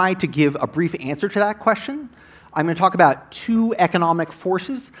to try to give a brief answer to that question. I'm going to talk about 2 economic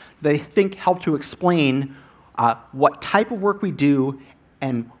forces that I think help to explain what type of work we do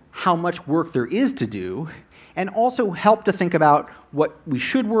and how much work there is to do, and also help to think about what we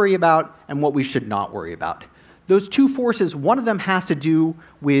should worry about and what we should not worry about. Those 2 forces, one of them has to do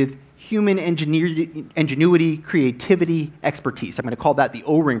with human ingenuity, creativity, expertise. I'm going to call that the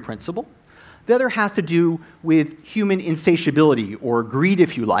O-ring principle. The other has to do with human insatiability, or greed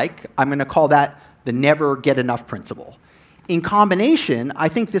if you like. I'm going to call that the never get enough principle. In combination, I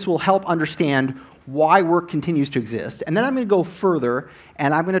think this will help understand why work continues to exist. And then I'm going to go further,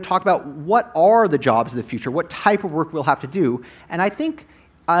 and I'm going to talk about what are the jobs of the future, what type of work we'll have to do. And I think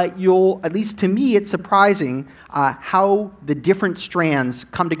you'll, at least to me, it's surprising how the different strands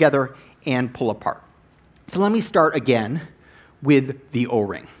come together and pull apart. So let me start again with the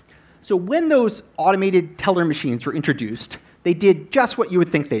O-ring. So when those automated teller machines were introduced, they did just what you would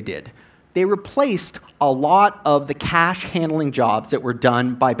think they did. They replaced a lot of the cash handling jobs that were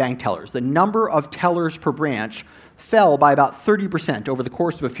done by bank tellers. The number of tellers per branch fell by about 30% over the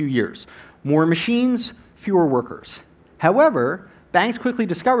course of a few years. More machines, fewer workers. However, banks quickly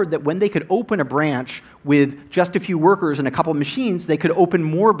discovered that when they could open a branch with just a few workers and a couple of machines, they could open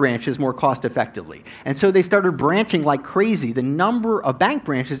more branches more cost effectively. And so they started branching like crazy. The number of bank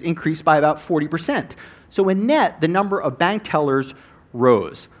branches increased by about 40%. So in net, the number of bank tellers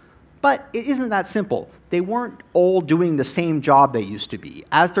rose. But it isn't that simple. They weren't all doing the same job they used to be.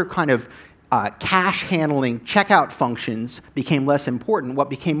 As their kind of cash handling checkout functions became less important, what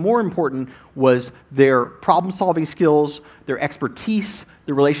became more important was their problem-solving skills, their expertise,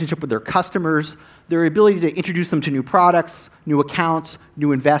 their relationship with their customers, their ability to introduce them to new products, new accounts,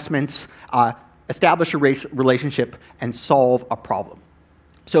 new investments, establish a relationship, and solve a problem.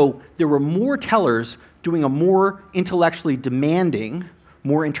 So there were more tellers doing a more intellectually demanding,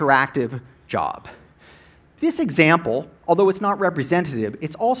 more interactive job. This example, although it's not representative,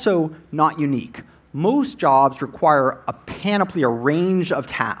 it's also not unique. Most jobs require a panoply, a range of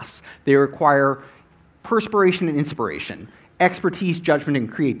tasks. They require perspiration and inspiration, expertise, judgment,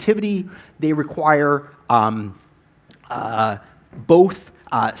 and creativity. They require both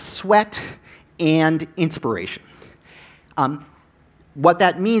sweat and inspiration. What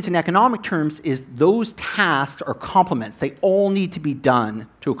that means in economic terms is those tasks are complements. They all need to be done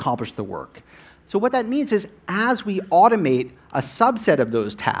to accomplish the work. So what that means is as we automate a subset of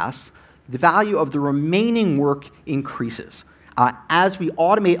those tasks, the value of the remaining work increases. As we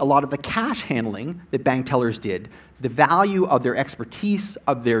automate a lot of the cash handling that bank tellers did, the value of their expertise,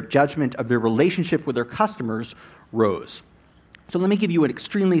 of their judgment, of their relationship with their customers rose. So let me give you an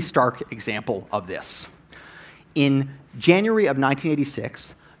extremely stark example of this. In January of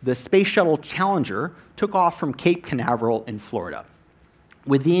 1986, the Space Shuttle Challenger took off from Cape Canaveral in Florida.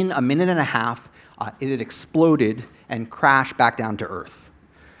 Within a minute and a half, it had exploded and crashed back down to Earth.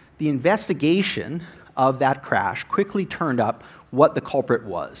 The investigation of that crash quickly turned up what the culprit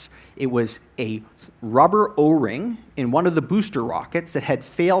was. It was a rubber O-ring in one of the booster rockets that had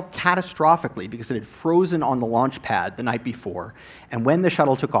failed catastrophically because it had frozen on the launch pad the night before. And when the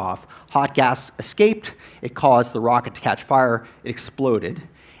shuttle took off, hot gas escaped. It caused the rocket to catch fire. It exploded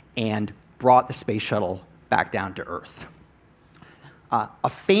and brought the space shuttle back down to Earth. A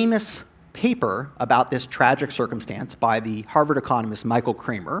famous paper about this tragic circumstance by the Harvard economist Michael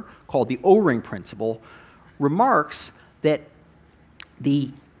Kramer, called the O-ring principle, remarks that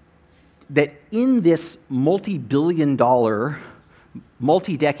in this multi-billion-dollar,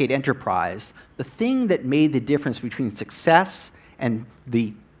 multi-decade enterprise, the thing that made the difference between success and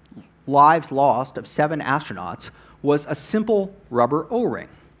the lives lost of 7 astronauts was a simple rubber O-ring.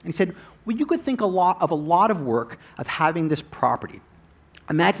 And he said, well, you could think of a lot of work of having this property.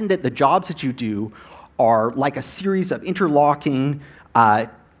 Imagine that the jobs that you do are like a series of interlocking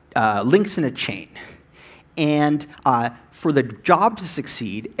links in a chain. And for the job to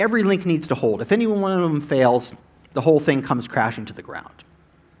succeed, every link needs to hold. If any one of them fails, the whole thing comes crashing to the ground.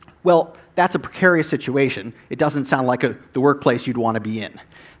 Well, that's a precarious situation. It doesn't sound like the workplace you'd want to be in.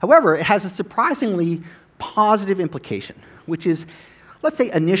 However, it has a surprisingly positive implication, which is, let's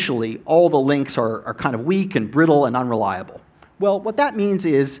say initially all the links are kind of weak and brittle and unreliable. Well, what that means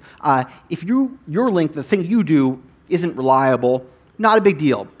is if your link, the thing you do, isn't reliable, not a big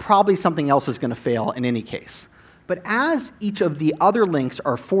deal. Probably something else is going to fail in any case. But as each of the other links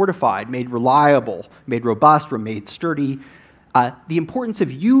are fortified, made reliable, made robust, or made sturdy, the importance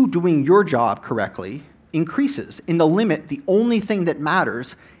of you doing your job correctly increases. In the limit, the only thing that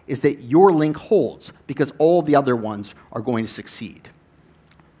matters is that your link holds, because all the other ones are going to succeed.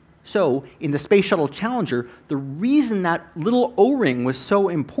 So, in the Space Shuttle Challenger, the reason that little O-ring was so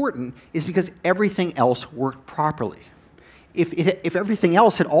important is because everything else worked properly. If everything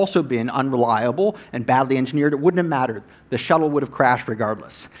else had also been unreliable and badly engineered, it wouldn't have mattered. The shuttle would have crashed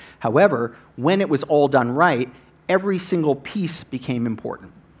regardless. However, when it was all done right, every single piece became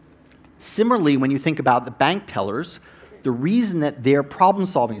important. Similarly, when you think about the bank tellers, the reason that their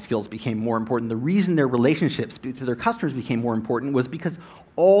problem-solving skills became more important, the reason their relationships to their customers became more important was because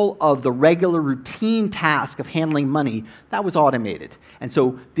all of the regular routine task of handling money, that was automated. And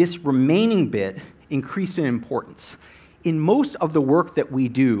so this remaining bit increased in importance. In most of the work that we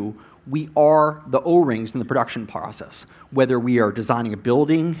do, we are the O-rings in the production process, whether we are designing a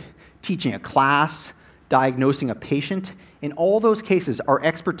building, teaching a class, diagnosing a patient. In all those cases, our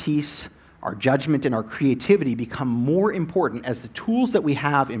expertise, our judgment, and our creativity become more important as the tools that we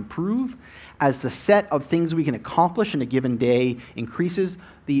have improve, as the set of things we can accomplish in a given day increases.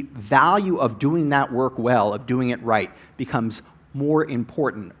 The value of doing that work well, of doing it right, becomes more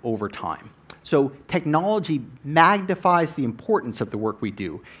important over time. So technology magnifies the importance of the work we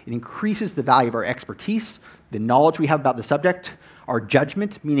do. It increases the value of our expertise, the knowledge we have about the subject, our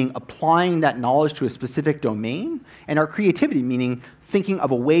judgment, meaning applying that knowledge to a specific domain, and our creativity, meaning thinking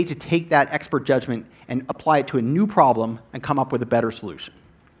of a way to take that expert judgment and apply it to a new problem and come up with a better solution.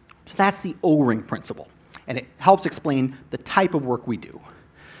 So that's the O-ring principle, and it helps explain the type of work we do.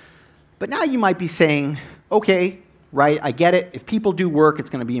 But now you might be saying, okay, right, I get it. If people do work, it's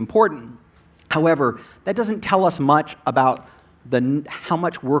going to be important. However, that doesn't tell us much about how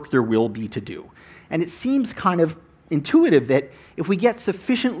much work there will be to do. And it seems kind of intuitive that if we get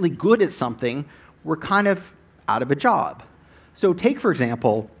sufficiently good at something, we're kind of out of a job. So take, for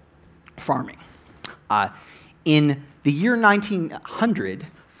example, farming. In the year 1900,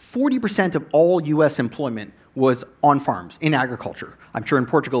 40% of all US employment was on farms, in agriculture. I'm sure in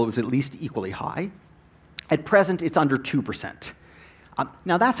Portugal it was at least equally high. At present, it's under 2%.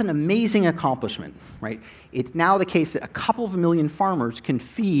 Now, that's an amazing accomplishment, right? It's now the case that a couple of million farmers can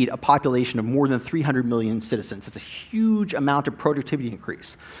feed a population of more than 300 million citizens. It's a huge amount of productivity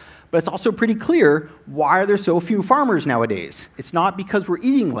increase. But it's also pretty clear, why are there so few farmers nowadays? It's not because we're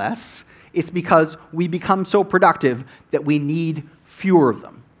eating less. It's because we become so productive that we need fewer of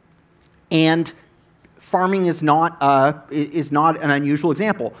them. And farming is not an unusual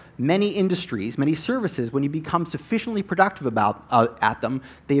example. Many industries, many services, when you become sufficiently productive at them,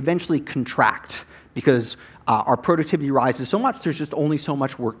 they eventually contract because our productivity rises so much, there's just only so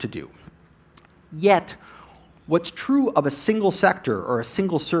much work to do. Yet, what's true of a single sector or a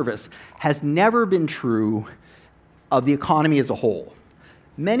single service has never been true of the economy as a whole.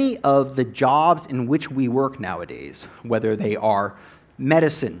 Many of the jobs in which we work nowadays, whether they are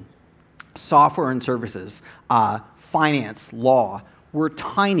medicine, software and services, finance, law, were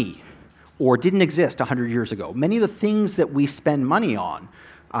tiny or didn't exist 100 years ago. Many of the things that we spend money on,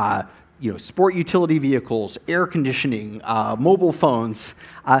 sport utility vehicles, air conditioning, mobile phones,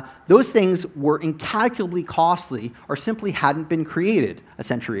 those things were incalculably costly or simply hadn't been created a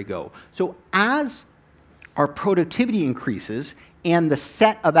century ago. So as our productivity increases and the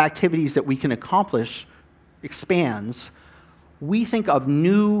set of activities that we can accomplish expands, we think of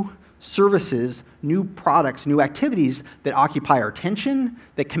new services, new products, new activities that occupy our attention,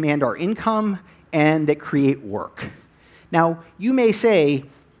 that command our income, and that create work. Now, you may say,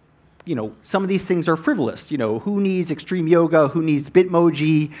 some of these things are frivolous. Who needs extreme yoga? Who needs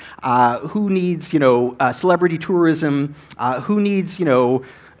Bitmoji? Who needs, celebrity tourism? Who needs,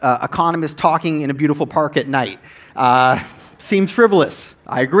 economists talking in a beautiful park at night? Seems frivolous.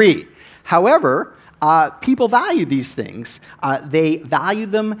 I agree. However, people value these things. They value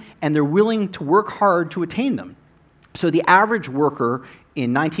them, and they're willing to work hard to attain them. So the average worker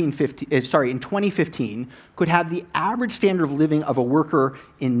in 2015 could have the average standard of living of a worker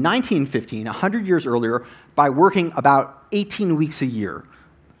in 1915, 100 years earlier, by working about 18 weeks a year,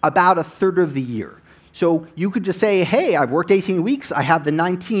 about a third of the year. So you could just say, hey, I've worked 18 weeks, I have the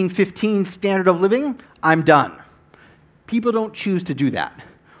 1915 standard of living, I'm done. People don't choose to do that.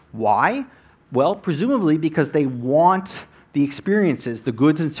 Why? Well, presumably because they want the experiences, the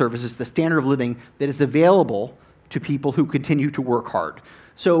goods and services, the standard of living that is available to people who continue to work hard.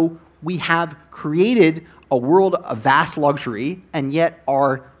 So we have created a world of vast luxury, and yet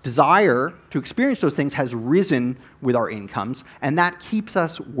our desire to experience those things has risen with our incomes, and that keeps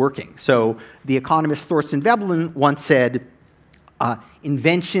us working. So the economist Thorstein Veblen once said,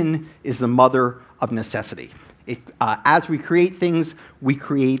 invention is the mother of necessity. As we create things, we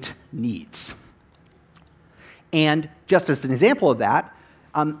create needs. And just as an example of that,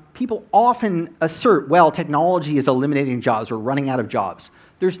 people often assert, well, technology is eliminating jobs, we're running out of jobs.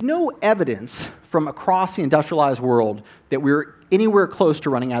 There's no evidence from across the industrialized world that we're anywhere close to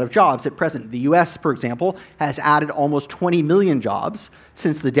running out of jobs at present. The US, for example, has added almost 20 million jobs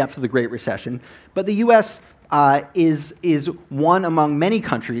since the depth of the Great Recession. But the US is one among many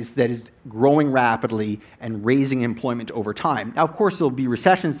countries that is growing rapidly and raising employment over time. Now, of course, there'll be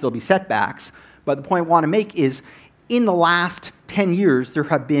recessions, there'll be setbacks, but the point I want to make is in the last 10 years, there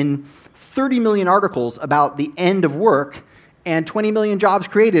have been 30 million articles about the end of work and 20 million jobs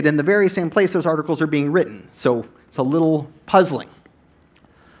created in the very same place those articles are being written. So it's a little puzzling.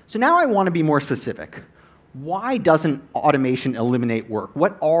 So now I want to be more specific. Why doesn't automation eliminate work?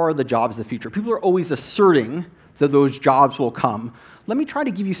 What are the jobs of the future? People are always asserting that those jobs will come. Let me try to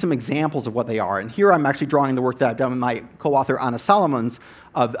give you some examples of what they are. And here I'm actually drawing the work that I've done with my co-author Anna Salomons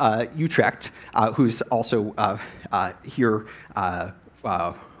of Utrecht, who's also here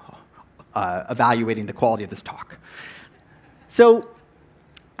evaluating the quality of this talk. So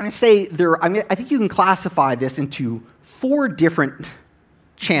I'm going to say I think you can classify this into 4 different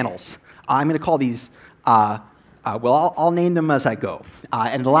channels. I'm going to call these, well, I'll name them as I go.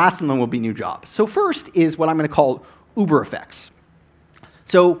 And the last of them will be new jobs. So first is what I'm going to call Uber effects.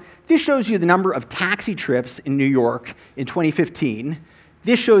 So this shows you the number of taxi trips in New York in 2015.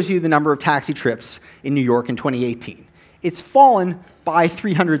 This shows you the number of taxi trips in New York in 2018. It's fallen by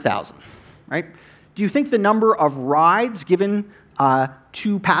 300,000, right? Do you think the number of rides given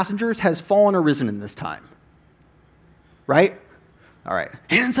to passengers has fallen or risen in this time? Right? All right,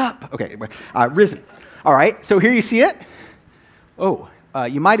 hands up. Okay, risen. All right, so here you see it. Oh,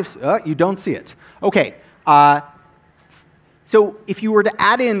 you might have, you don't see it. Okay, so if you were to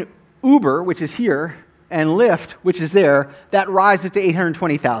add in Uber, which is here, and Lyft, which is there, that rises to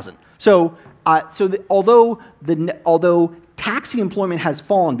 820,000. So, although taxi employment has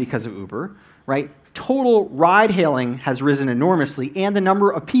fallen because of Uber, right, total ride-hailing has risen enormously, and the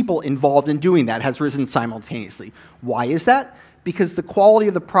number of people involved in doing that has risen simultaneously. Why is that? Because the quality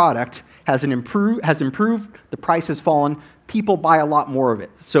of the product has improved, the price has fallen, people buy a lot more of it.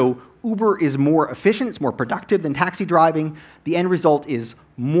 So Uber is more efficient, it's more productive than taxi driving. The end result is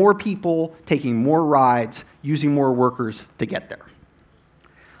more people taking more rides, using more workers to get there.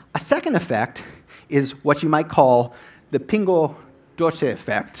 A second effect is what you might call the Pingo Doce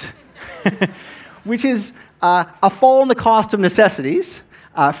effect, which is a fall in the cost of necessities,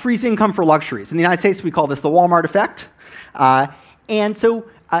 frees income for luxuries. In the United States, we call this the Walmart effect. And so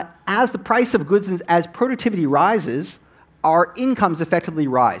as the price of goods and as productivity rises, our incomes effectively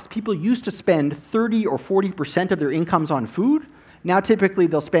rise. People used to spend 30 or 40% of their incomes on food. Now typically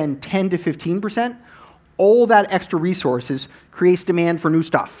they'll spend 10 to 15%. All that extra resources creates demand for new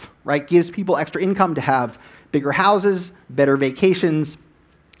stuff, right? Gives people extra income to have bigger houses, better vacations,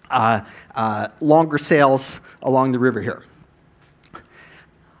 longer sails along the river here.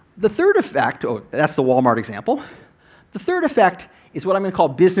 The third effect, oh, that's the Walmart example. The third effect is what I'm going to call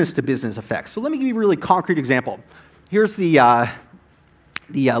business-to-business effects. So let me give you a really concrete example. Here's the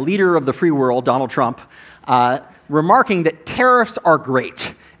leader of the free world, Donald Trump, remarking that tariffs are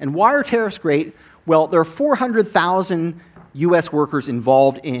great. And why are tariffs great? Well, there are 400,000 US workers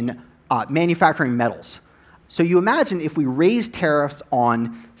involved in manufacturing metals. So you imagine if we raise tariffs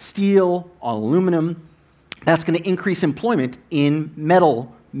on steel, on aluminum, that's going to increase employment in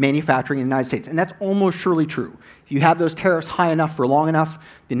metal manufacturing in the United States. And that's almost surely true. If you have those tariffs high enough for long enough,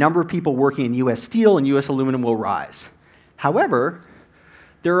 the number of people working in US steel and US aluminum will rise. However,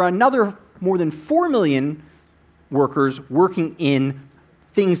 there are another more than 4 million workers working in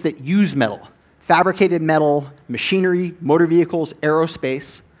things that use metal. Fabricated metal, machinery, motor vehicles,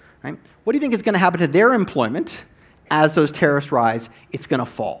 aerospace. Right? What do you think is going to happen to their employment as those tariffs rise? It's going to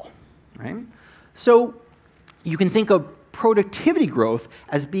fall. Right? So you can think of productivity growth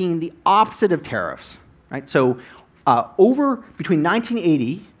as being the opposite of tariffs. Right? So between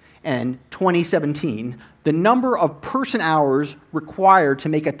 1980 and 2017, the number of person hours required to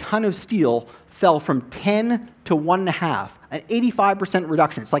make a ton of steel fell from 10 to 1.5, an 85%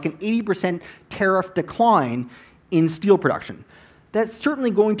 reduction. It's like an 80% tariff decline in steel production. That's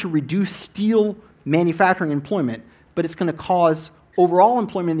certainly going to reduce steel manufacturing employment, but it's going to cause overall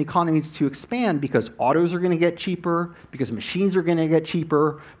employment in the economy to expand because autos are going to get cheaper, because machines are going to get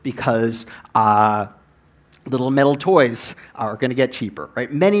cheaper, because little metal toys are going to get cheaper,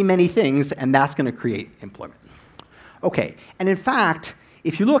 right? Many, many things, and that's going to create employment. Okay, and in fact,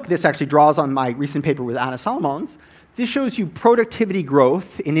 if you look, this actually draws on my recent paper with Anna Solomons. This shows you productivity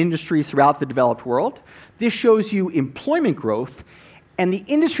growth in industries throughout the developed world. This shows you employment growth, and the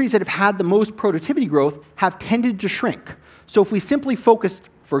industries that have had the most productivity growth have tended to shrink. So if we simply focused,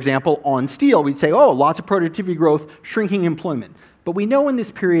 for example, on steel, we'd say, oh, lots of productivity growth, shrinking employment. But we know in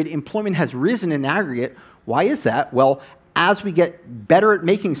this period, employment has risen in aggregate. Why is that? Well, as we get better at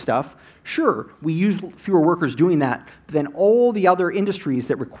making stuff, sure, we use fewer workers doing that, but then all the other industries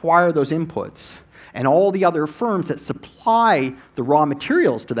that require those inputs and all the other firms that supply the raw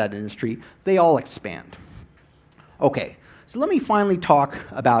materials to that industry, they all expand. Okay, so let me finally talk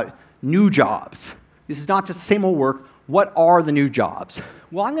about new jobs. This is not just the same old work. What are the new jobs?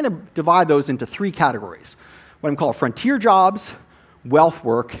 Well, I'm going to divide those into three categories. What I'm calling frontier jobs, wealth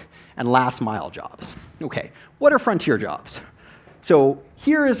work, and last mile jobs. Okay, what are frontier jobs? So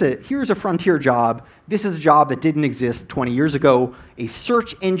here's a frontier job. This is a job that didn't exist 20 years ago, a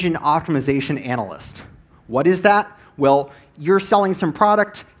search engine optimization analyst. What is that? Well, you're selling some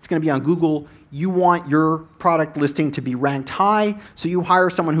product. It's going to be on Google. You want your product listing to be ranked high, so you hire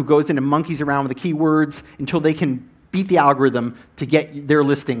someone who goes in and monkeys around with the keywords until they can beat the algorithm to get their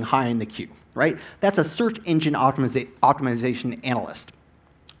listing high in the queue, right? That's a search engine optimization analyst.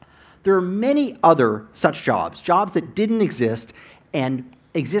 There are many other such jobs, jobs that didn't exist and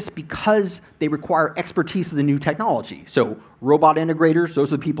exist because they require expertise of the new technology. So robot integrators, those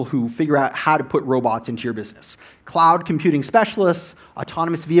are the people who figure out how to put robots into your business. Cloud computing specialists,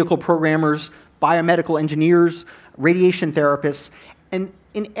 autonomous vehicle programmers, biomedical engineers, radiation therapists. And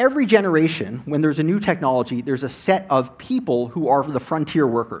in every generation, when there's a new technology, there's a set of people who are the frontier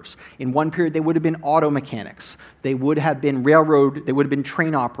workers. In one period, they would have been auto mechanics. They would have been they would have been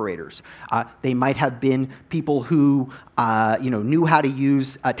train operators. They might have been people who knew how to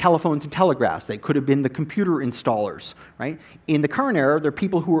use telephones and telegraphs. They could have been the computer installers, right? In the current era, there are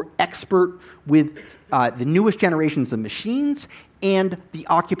people who are expert with the newest generations of machines and the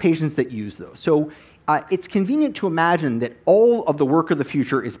occupations that use those. So it's convenient to imagine that all of the work of the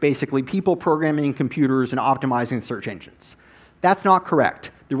future is basically people programming computers and optimizing search engines. That's not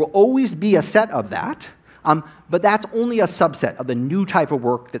correct. There will always be a set of that, but that's only a subset of the new type of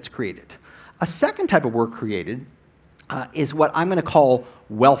work that's created. A second type of work created is what I'm going to call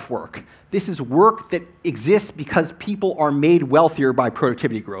wealth work. This is work that exists because people are made wealthier by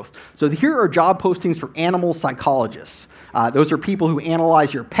productivity growth. So here are job postings for animal psychologists. Those are people who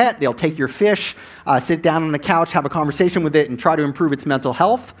analyze your pet. They'll take your fish, sit down on the couch, have a conversation with it, and try to improve its mental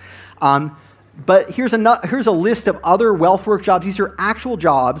health. But here's a list of other wealth work jobs. These are actual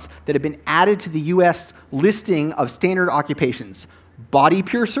jobs that have been added to the US listing of standard occupations. Body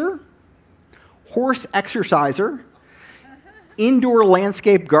piercer, horse exerciser, indoor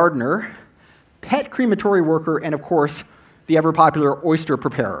landscape gardener, pet crematory worker, and of course, the ever-popular oyster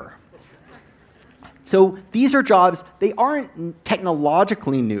preparer. So these are jobs, they aren't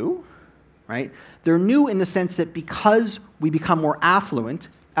technologically new, right? They're new in the sense that because we become more affluent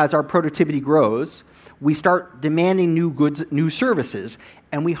as our productivity grows, we start demanding new goods, new services,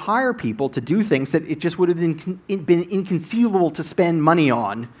 and we hire people to do things that it just would have been inconceivable to spend money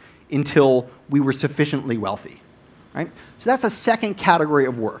on until we were sufficiently wealthy. Right? So that's a second category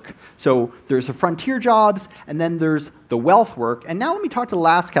of work. So there's the frontier jobs, and then there's the wealth work. And now let me talk to the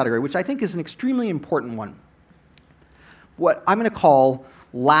last category, which I think is an extremely important one. What I'm going to call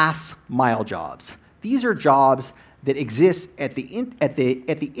last mile jobs. These are jobs that exist at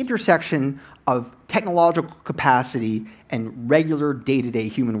the intersection of technological capacity and regular day-to-day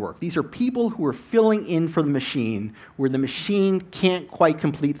human work. These are people who are filling in for the machine where the machine can't quite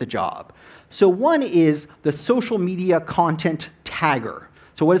complete the job. So one is the social media content tagger.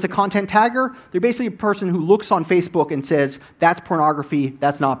 So what is a content tagger? They're basically a person who looks on Facebook and says, that's pornography,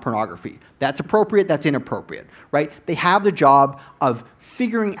 that's not pornography. That's appropriate, that's inappropriate, right? They have the job of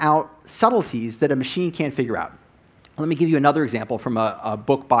figuring out subtleties that a machine can't figure out. Let me give you another example from a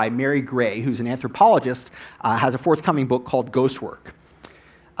book by Mary Gray, who's an anthropologist, has a forthcoming book called Ghost Work.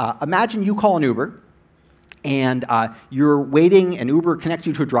 Imagine you call an Uber, and you're waiting, and Uber connects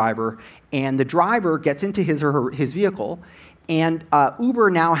you to a driver, and the driver gets into his vehicle, and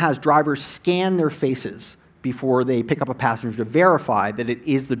Uber now has drivers scan their faces before they pick up a passenger to verify that it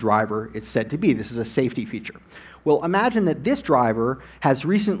is the driver it's said to be. This is a safety feature. Well, imagine that this driver has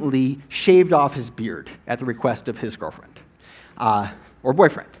recently shaved off his beard at the request of his girlfriend. or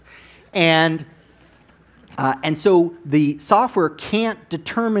boyfriend. And so the software can't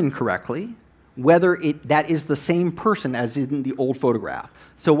determine correctly whether that is the same person as in the old photograph.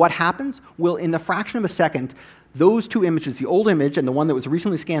 So what happens? Well, in the fraction of a second, those two images, the old image and the one that was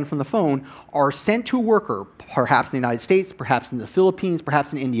recently scanned from the phone, are sent to a worker, perhaps in the United States, perhaps in the Philippines,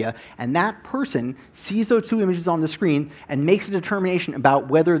 perhaps in India, and that person sees those two images on the screen and makes a determination about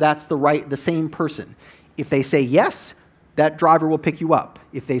whether that's the same person. If they say yes, that driver will pick you up.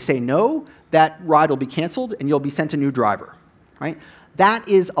 If they say no, that ride will be canceled and you'll be sent a new driver, right? That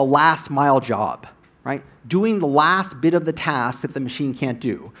is a last mile job, right? Doing the last bit of the task that the machine can't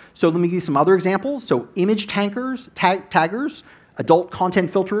do. So let me give you some other examples. So image taggers, adult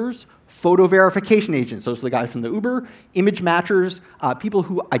content filterers, photo verification agents, those are the guys from the Uber, image matchers, people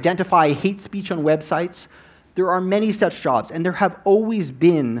who identify hate speech on websites. There are many such jobs, and there have always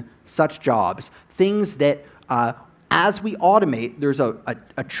been such jobs. Things that, as we automate, there's a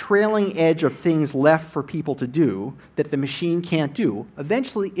trailing edge of things left for people to do that the machine can't do.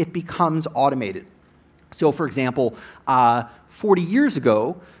 Eventually, it becomes automated. So, for example, 40 years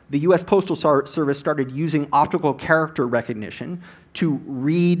ago, the US Postal Service started using optical character recognition to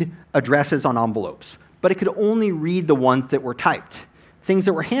read addresses on envelopes. But it could only read the ones that were typed. Things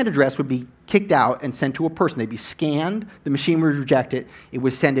that were hand addressed would be kicked out and sent to a person. They'd be scanned, the machine would reject it, it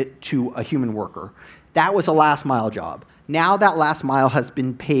would send it to a human worker. That was a last mile job. Now that last mile has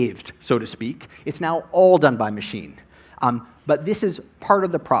been paved, so to speak. It's now all done by machine. But this is part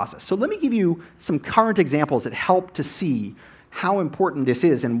of the process. So let me give you some current examples that help to see how important this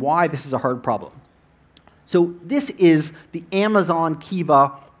is and why this is a hard problem. So this is the Amazon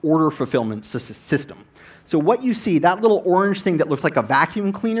Kiva order fulfillment system. So what you see, that little orange thing that looks like a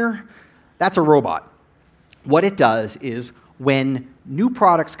vacuum cleaner, that's a robot. What it does is when new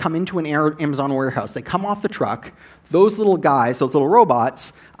products come into an Amazon warehouse, they come off the truck, those little guys, those little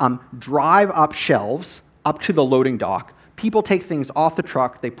robots, drive up shelves up to the loading dock. People take things off the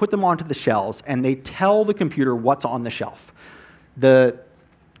truck, they put them onto the shelves, and they tell the computer what's on the shelf. The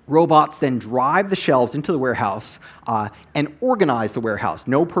robots then drive the shelves into the warehouse and organize the warehouse.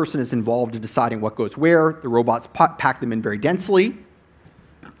 No person is involved in deciding what goes where. The robots pack them in very densely.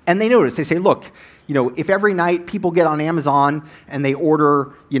 And they notice, they say, look, you know, if every night people get on Amazon and they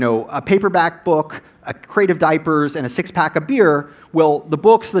order, you know, a paperback book, a crate of diapers, and a six-pack of beer, well, the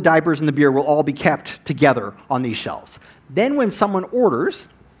books, the diapers, and the beer will all be kept together on these shelves. Then when someone orders,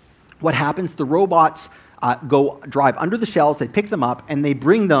 what happens? The robots drive under the shelves, they pick them up, and they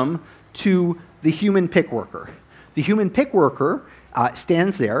bring them to the human pick worker. The human pick worker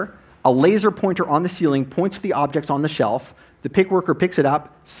stands there, a laser pointer on the ceiling points to the objects on the shelf, the pick worker picks it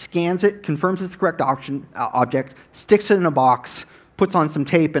up, scans it, confirms it's the correct object, sticks it in a box, puts on some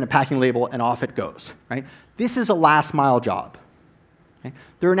tape and a packing label, and off it goes. Right? This is a last mile job. Okay?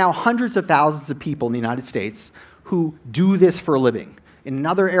 There are now hundreds of thousands of people in the United States who do this for a living. In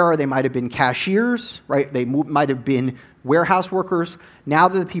another era, they might have been cashiers, right? They might have been warehouse workers. Now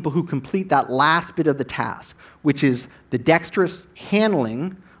they're the people who complete that last bit of the task, which is the dexterous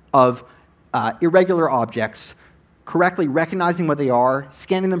handling of irregular objects, correctly recognizing what they are,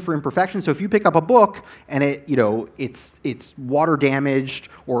 scanning them for imperfections. So if you pick up a book and it's water damaged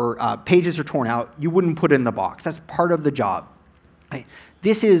or pages are torn out, you wouldn't put it in the box. That's part of the job. Right?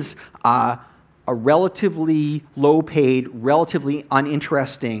 This is a relatively low-paid, relatively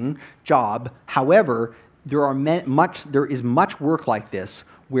uninteresting job. However, there is much work like this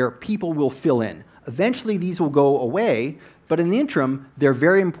where people will fill in. Eventually, these will go away, but in the interim, they're a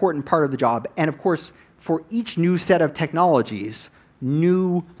very important part of the job. And of course, for each new set of technologies,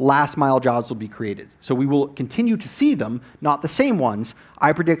 new last-mile jobs will be created. So we will continue to see them, not the same ones.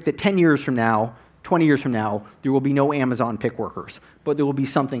 I predict that 10 years from now, 20 years from now, there will be no Amazon pick workers, but there will be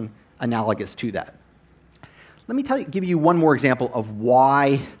something analogous to that. Let me give you one more example of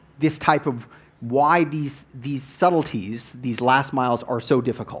why these subtleties, these last miles, are so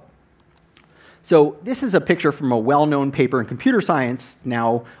difficult. So this is a picture from a well-known paper in computer science,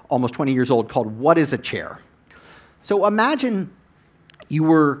 now almost 20 years old, called What is a Chair? So imagine you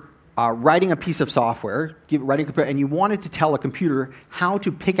were writing a piece of software, and you wanted to tell a computer how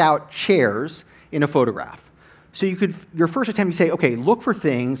to pick out chairs in a photograph. So your first attempt, you say, okay, look for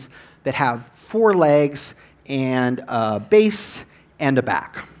things that have 4 legs and a base and a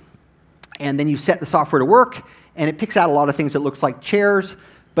back. And then you set the software to work, and it picks out a lot of things that looks like chairs,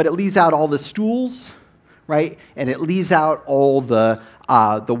 but it leaves out all the stools, right? And it leaves out all the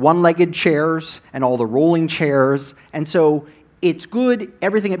one-legged chairs and all the rolling chairs. And so it's good,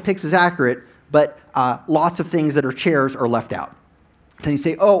 everything it picks is accurate, but lots of things that are chairs are left out. Then you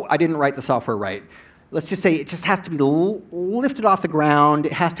say, oh, I didn't write the software right. let's just say it just has to be lifted off the ground.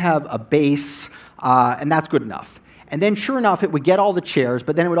 It has to have a base, and that's good enough. And then sure enough, it would get all the chairs,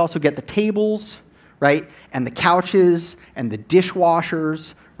 but then it would also get the tables, right, and the couches and the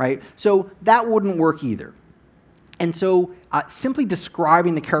dishwashers, right? So that wouldn't work either. And so simply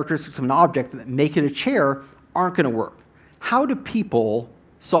describing the characteristics of an object that make it a chair aren't going to work. How do people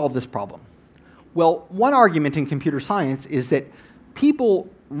solve this problem? Well, one argument in computer science is that people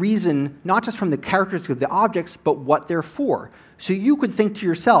reason not just from the characteristics of the objects, but what they're for. So you could think to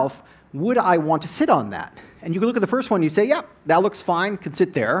yourself, would I want to sit on that? And you could look at the first one, and you say, yeah, that looks fine, could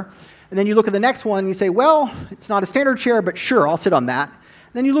sit there. And then you look at the next one, and you say, well, it's not a standard chair, but sure, I'll sit on that.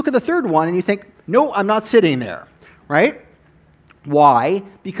 And then you look at the third one, and you think, no, I'm not sitting there, right? Why?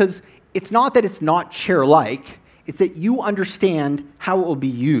 Because it's not that it's not chair-like, it's that you understand how it will be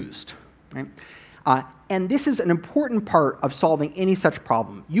used, right? And this is an important part of solving any such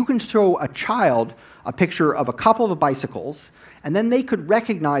problem. You can show a child a picture of a couple of bicycles, and then they could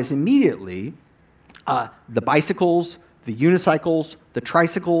recognize immediately the bicycles, the unicycles, the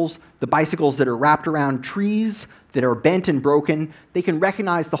tricycles, the bicycles that are wrapped around trees, that are bent and broken. They can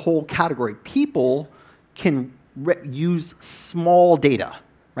recognize the whole category. People can use small data,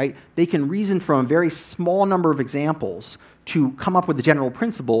 right? They can reason from a very small number of examples to come up with the general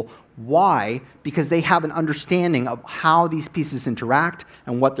principle. Why? Because they have an understanding of how these pieces interact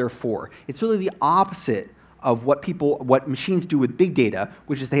and what they're for. It's really the opposite of what machines do with big data,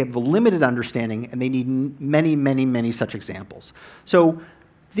 which is they have a limited understanding and they need many, many, many such examples. So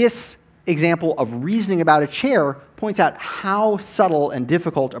this example of reasoning about a chair points out how subtle and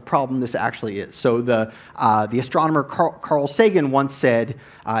difficult a problem this actually is. So the astronomer Carl Sagan once said,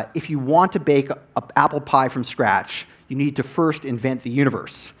 if you want to bake an apple pie from scratch, you need to first invent the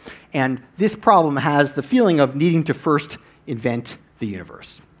universe. And this problem has the feeling of needing to first invent the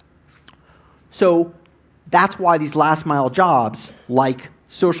universe. So that's why these last mile jobs, like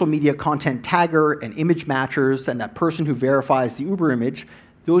social media content tagger and image matchers and that person who verifies the Uber image,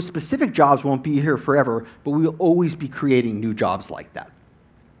 those specific jobs won't be here forever, but we will always be creating new jobs like that.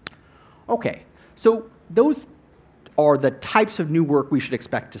 Okay, so those are the types of new work we should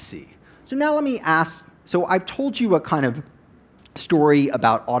expect to see. So now let me ask, so I've told you a kind of story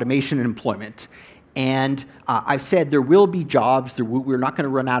about automation and employment, and I've said there will be jobs, we're not going to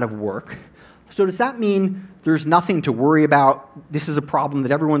run out of work. So does that mean there's nothing to worry about? This is a problem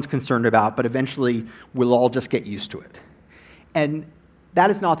that everyone's concerned about, but eventually we'll all just get used to it. And that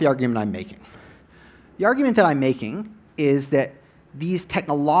is not the argument I'm making. The argument that I'm making is that these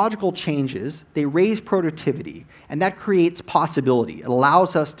technological changes, they raise productivity, and that creates possibility. It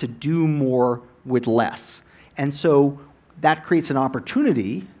allows us to do more with less. And so that creates an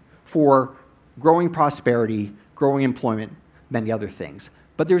opportunity for growing prosperity, growing employment, many other things.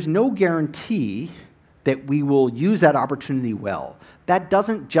 But there's no guarantee that we will use that opportunity well. That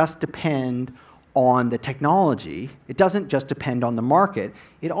doesn't just depend on the technology. It doesn't just depend on the market.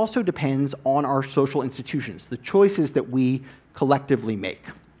 It also depends on our social institutions, the choices that we collectively make.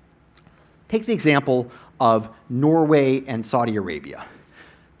 Take the example of Norway and Saudi Arabia.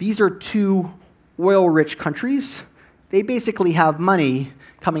 These are two oil-rich countries. They basically have money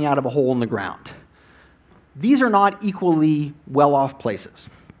coming out of a hole in the ground. These are not equally well-off places.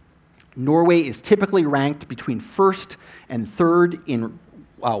 Norway is typically ranked between first and third in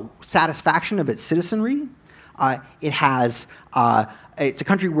satisfaction of its citizenry. It's a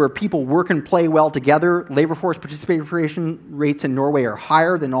country where people work and play well together. Labor force participation rates in Norway are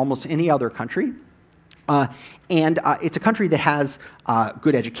higher than almost any other country. And it's a country that has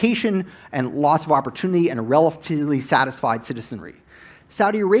good education and lots of opportunity and a relatively satisfied citizenry.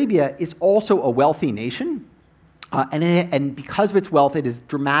 Saudi Arabia is also a wealthy nation. And because of its wealth, it has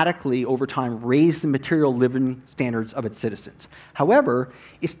dramatically, over time, raised the material living standards of its citizens. However,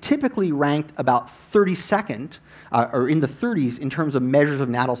 it's typically ranked about 32nd, or in the 30s, in terms of measures of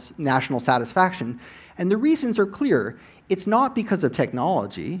national satisfaction. And the reasons are clear. It's not because of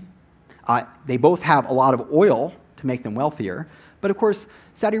technology. They both have a lot of oil to make them wealthier. But of course,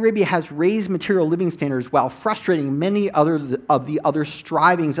 Saudi Arabia has raised material living standards while frustrating many of the other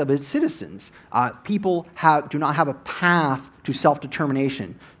strivings of its citizens. People do not have a path to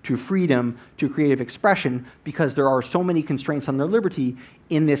self-determination, to freedom, to creative expression, because there are so many constraints on their liberty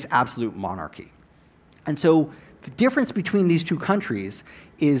in this absolute monarchy. And so the difference between these two countries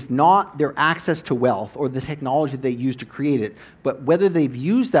is not their access to wealth or the technology they use to create it, but whether they've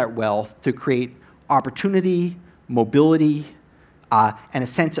used that wealth to create opportunity, mobility, and a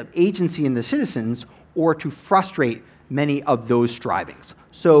sense of agency in the citizens, or to frustrate many of those strivings.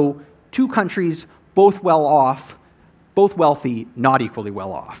 So two countries, both well off, both wealthy, not equally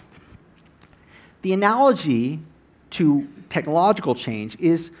well off. The analogy to technological change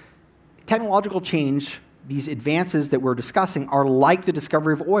is technological change, these advances that we're discussing, are like the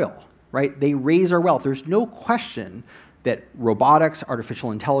discovery of oil, right? They raise our wealth. There's no question that robotics,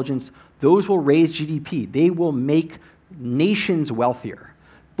 artificial intelligence, those will raise GDP. They will make nations wealthier.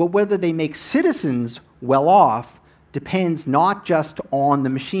 But whether they make citizens well off depends not just on the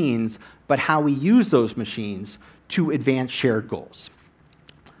machines, but how we use those machines to advance shared goals.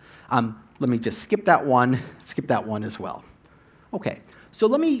 Let me just skip that one as well. Okay, so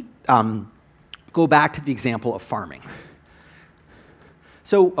let me go back to the example of farming.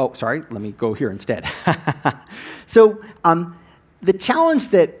 So, oh, sorry, let me go here instead. So, the challenge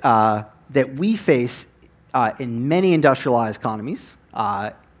that we face in many industrialized economies,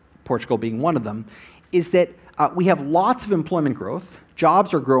 Portugal being one of them, is that we have lots of employment growth,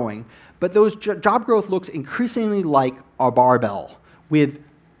 jobs are growing, but those job growth looks increasingly like a barbell with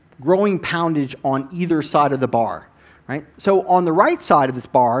growing poundage on either side of the bar, right? So on the right side of this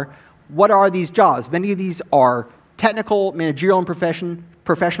bar, what are these jobs? Many of these are technical, managerial, and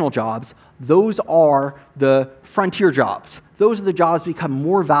professional jobs. Those are the frontier jobs. Those are the jobs that become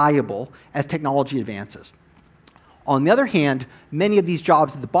more valuable as technology advances. On the other hand, many of these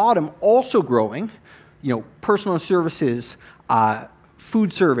jobs at the bottom also growing, personal services,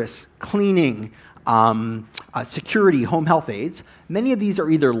 food service, cleaning, security, home health aides. Many of these are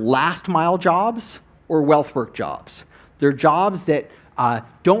either last mile jobs or wealth work jobs. They're jobs that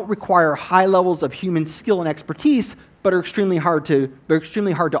don't require high levels of human skill and expertise, but are extremely hard to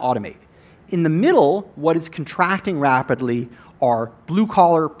automate. In the middle, what is contracting rapidly are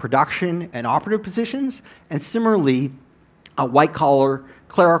blue-collar production and operative positions, and similarly, white-collar,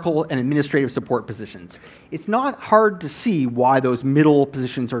 clerical, and administrative support positions. It's not hard to see why those middle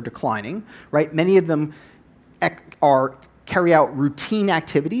positions are declining, right? Many of them carry out routine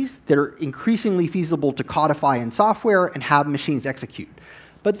activities that are increasingly feasible to codify in software and have machines execute.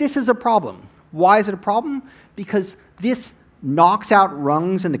 But this is a problem. Why is it a problem? Because this knocks out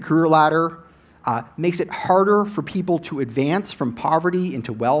rungs in the career ladder, makes it harder for people to advance from poverty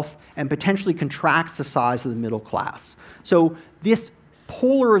into wealth, and potentially contracts the size of the middle class. So this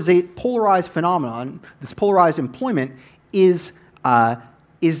polarized phenomenon, this polarized employment, is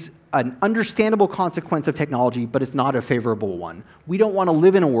an understandable consequence of technology, but it's not a favorable one. We don't want to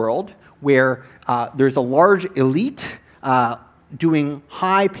live in a world where there's a large elite doing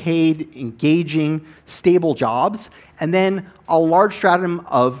high-paid, engaging, stable jobs, and then a large stratum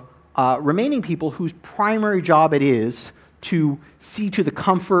of remaining people whose primary job it is to see to the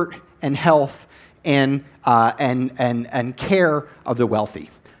comfort and health and care of the wealthy.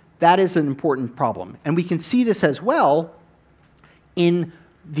 That is an important problem. And we can see this as well in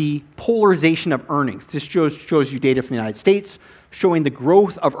the polarization of earnings. This shows you data from the United States showing the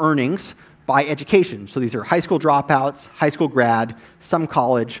growth of earnings by education. So these are high school dropouts, high school grad, some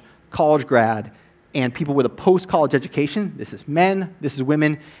college, college grad, and people with a post-college education. This is men, this is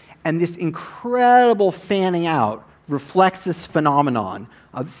women. And this incredible fanning out reflects this phenomenon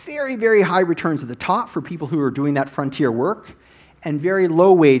of very, very high returns at the top for people who are doing that frontier work, and very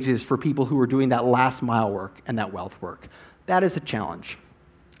low wages for people who are doing that last mile work and that wealth work. That is a challenge.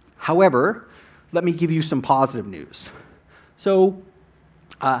 However, let me give you some positive news. So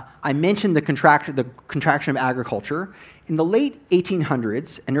I mentioned the contraction of agriculture. In the late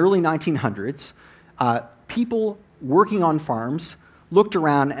 1800s and early 1900s, people working on farms looked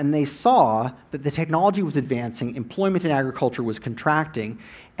around and they saw that the technology was advancing, employment in agriculture was contracting,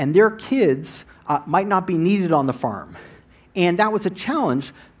 and their kids might not be needed on the farm. And that was a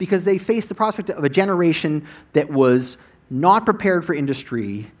challenge because they faced the prospect of a generation that was not prepared for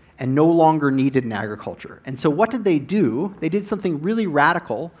industry and no longer needed in agriculture. And so what did they do? They did something really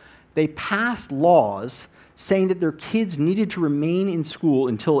radical. They passed laws saying that their kids needed to remain in school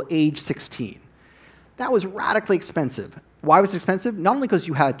until age 16. That was radically expensive. Why was it expensive? Not only because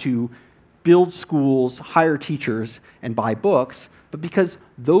you had to build schools, hire teachers, and buy books, but because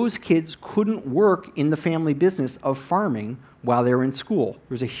those kids couldn't work in the family business of farming while they were in school. There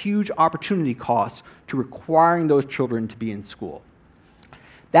was a huge opportunity cost to requiring those children to be in school.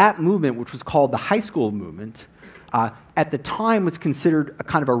 That movement, which was called the high school movement, at the time was considered a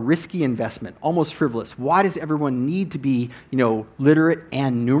kind of a risky investment, almost frivolous. Why does everyone need to be, literate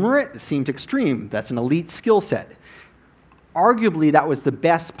and numerate? It seems extreme. That's an elite skill set. Arguably, that was the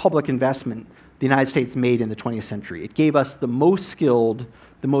best public investment the United States made in the 20th century. It gave us the most skilled,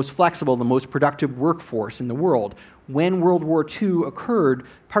 the most flexible, the most productive workforce in the world. When World War II occurred,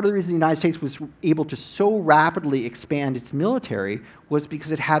 part of the reason the United States was able to so rapidly expand its military was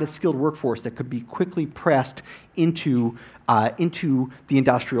because it had a skilled workforce that could be quickly pressed into the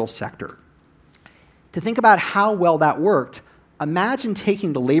industrial sector. to think about how well that worked, imagine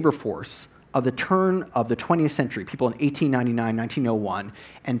taking the labor force of the turn of the 20th century, people in 1899, 1901,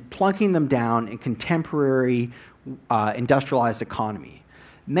 and plunking them down in contemporary industrialized economy.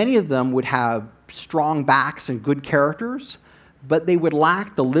 Many of them would have strong backs and good characters, but they would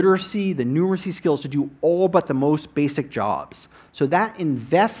lack the literacy, the numeracy skills to do all but the most basic jobs. So that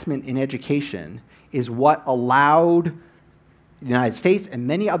investment in education is what allowed the United States and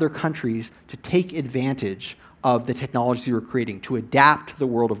many other countries to take advantage of the technologies we were creating, to adapt to the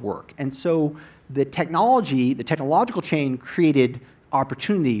world of work. And so the technology, the technological chain created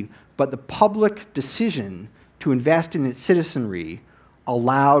opportunity, but the public decision to invest in its citizenry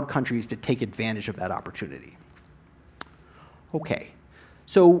allowed countries to take advantage of that opportunity. Okay,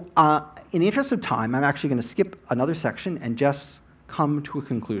 so in the interest of time, I'm actually going to skip another section and just come to a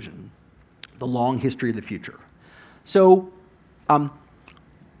conclusion, the long history of the future. So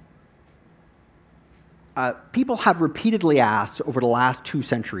people have repeatedly asked over the last 2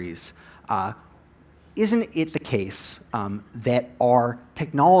 centuries, isn't it the case that our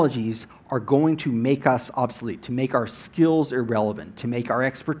technologies are going to make us obsolete, to make our skills irrelevant, to make our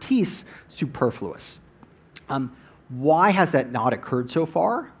expertise superfluous? Why has that not occurred so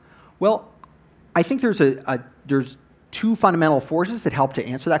far? Well, I think there's 2 fundamental forces that help to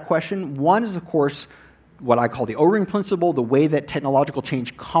answer that question. One is, of course, what I call the O-ring principle, the way that technological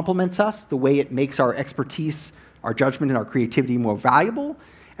change complements us, the way it makes our expertise, our judgment, and our creativity more valuable.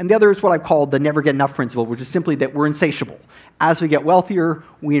 And the other is what I call the never get enough principle, which is simply that we're insatiable. As we get wealthier,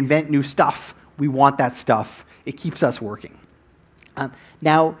 we invent new stuff. We want that stuff. It keeps us working.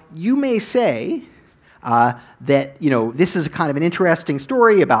 Now, you may say that this is kind of an interesting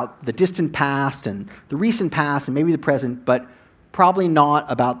story about the distant past and the recent past and maybe the present, but probably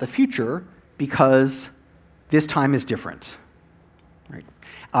not about the future because this time is different.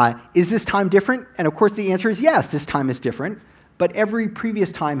 Right? Is this time different? And of course the answer is yes, this time is different, but every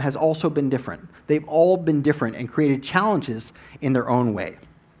previous time has also been different. They've all been different and created challenges in their own way.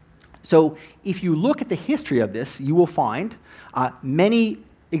 So if you look at the history of this, you will find many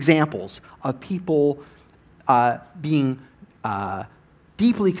examples of people being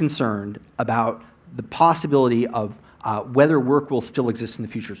deeply concerned about the possibility of whether work will still exist in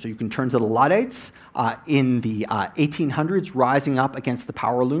the future. So you can turn to the Luddites in the 1800s rising up against the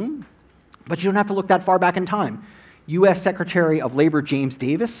power loom, but you don't have to look that far back in time. U.S. Secretary of Labor James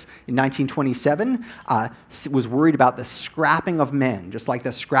Davis in 1927 was worried about the scrapping of men, just like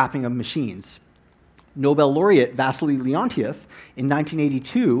the scrapping of machines. Nobel laureate Vasily Leontief in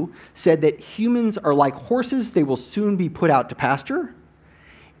 1982 said that humans are like horses, they will soon be put out to pasture.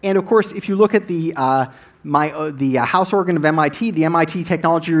 And of course, if you look at the house organ of MIT, the MIT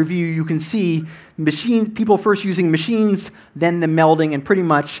Technology Review, you can see people first using machines, then the melding, and pretty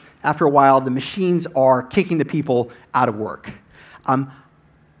much after a while, the machines are kicking the people out of work.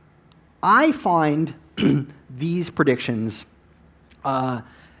 I find these predictions, what's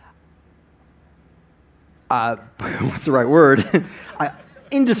the right word?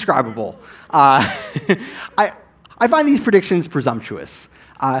 Indescribable. I find these predictions presumptuous.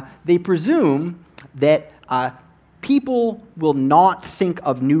 They presume that people will not think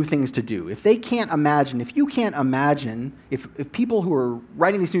of new things to do. If they can't imagine, if you can't imagine, if people who are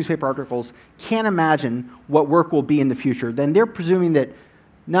writing these newspaper articles can't imagine what work will be in the future, then they're presuming that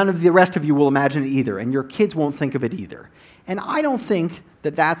none of the rest of you will imagine it either, and your kids won't think of it either. And I don't think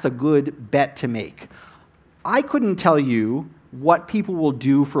that that's a good bet to make. I couldn't tell you what people will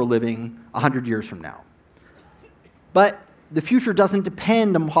do for a living 100 years from now. But the future doesn't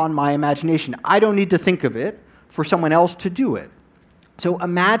depend upon my imagination. I don't need to think of it for someone else to do it. So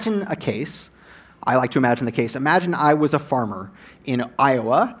imagine a case. I like to imagine the case. Imagine I was a farmer in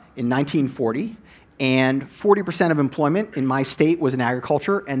Iowa in 1940, and 40% of employment in my state was in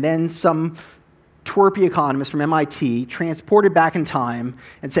agriculture, and then some twerpy economist from MIT transported back in time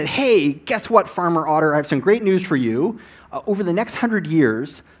and said, hey, guess what, Farmer Otter? I have some great news for you. Over the next 100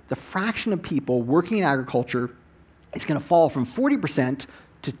 years, the fraction of people working in agriculture is going to fall from 40%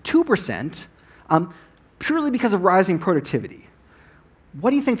 to 2%, purely because of rising productivity.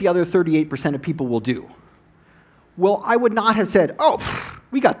 What do you think the other 38% of people will do? Well, I would not have said, oh,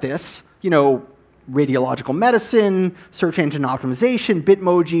 we got this, radiological medicine, search engine optimization,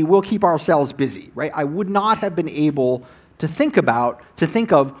 Bitmoji, we'll keep ourselves busy, right? I would not have been able to think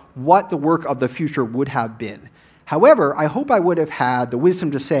of what the work of the future would have been. However, I hope I would have had the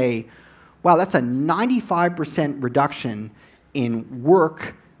wisdom to say, wow, that's a 95% reduction in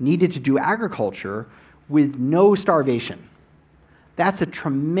work needed to do agriculture with no starvation. That's a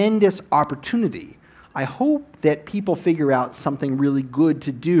tremendous opportunity. I hope that people figure out something really good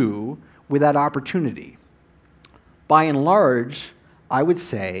to do with that opportunity? By and large, I would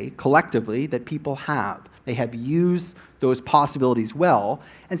say collectively that people have. They have used those possibilities well.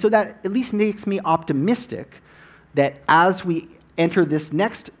 And so that at least makes me optimistic that as we enter this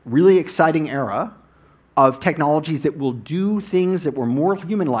next really exciting era of technologies that will do things that were more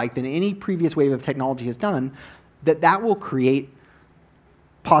human-like than any previous wave of technology has done, that will create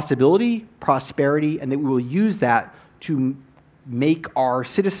possibility, prosperity, and that we will use that to make our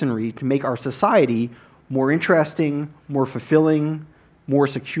citizenry, to make our society more interesting, more fulfilling, more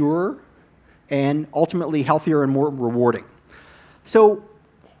secure, and ultimately healthier and more rewarding. So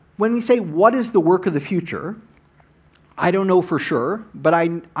when we say, what is the work of the future? I don't know for sure, but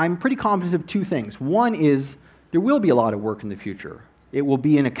I'm pretty confident of two things. One is there will be a lot of work in the future. It will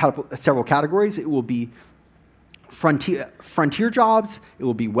be in several categories. It will be frontier jobs, it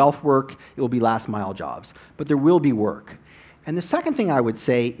will be wealth work, it will be last mile jobs. But there will be work. And the second thing I would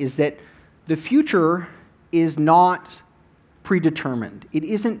say is that the future is not predetermined. It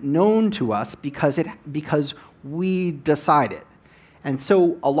isn't known to us because we decide it. And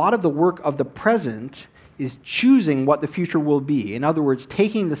so a lot of the work of the present is choosing what the future will be. In other words,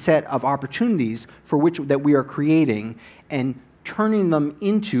 taking the set of opportunities that we are creating and turning them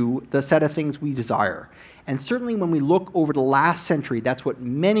into the set of things we desire. And certainly when we look over the last century, that's what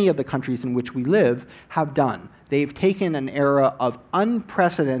many of the countries in which we live have done. They've taken an era of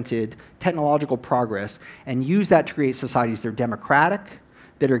unprecedented technological progress and used that to create societies that are democratic,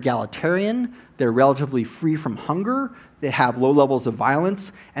 that are egalitarian, that are relatively free from hunger, that have low levels of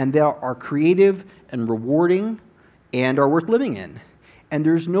violence, and that are creative and rewarding and are worth living in. And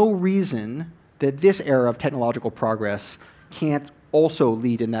there's no reason that this era of technological progress can't also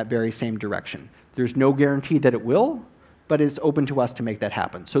lead in that very same direction. There's no guarantee that it will, but it's open to us to make that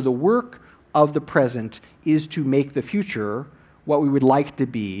happen. So the work of the present is to make the future what we would like to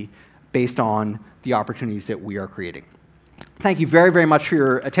be based on the opportunities that we are creating. Thank you very, very much for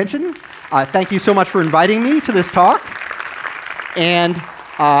your attention. Thank you so much for inviting me to this talk. And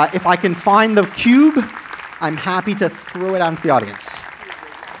if I can find the cube, I'm happy to throw it out into the audience.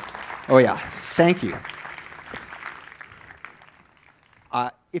 Oh yeah, thank you.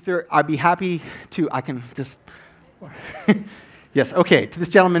 I'd be happy to, I can just, yes, okay, to this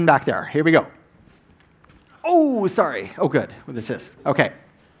gentleman back there. Here we go. Oh, sorry. Oh, good, with assist. Okay.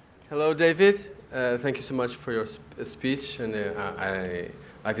 Hello, David. Thank you so much for your speech, and I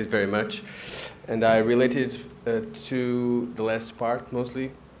like it very much. And I related to the last part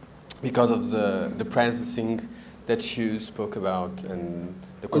mostly because of the processing that you spoke about and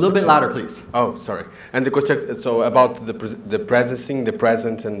the a little bit louder, please. Oh, sorry. And the so about the processing, the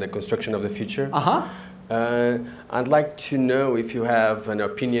present, and the construction of the future. I'd like to know if you have an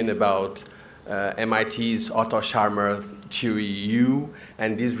opinion about MIT's Otto Scharmer theory U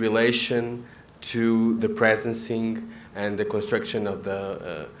and this relation to the presencing and the construction of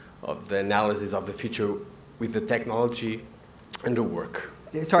the analysis of the future with the technology and the work.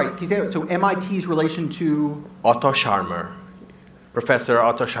 Sorry, can you say that? So MIT's relation to? Otto Scharmer. Professor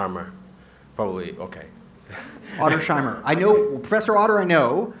Otto Scharmer. Probably, okay. Otto Scharmer. I know, Professor Otter I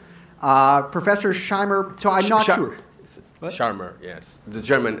know. Professor Scharmer, so I'm not sure. What? Scharmer, yes. The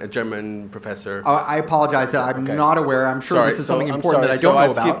German professor. I apologize that I'm not aware. I'm sure this is something important that I don't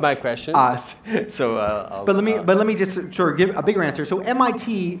know about. I skipped my question. But let me just sort of give a bigger answer. So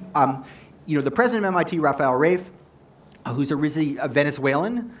MIT, the president of MIT, Rafael Reif, who's originally a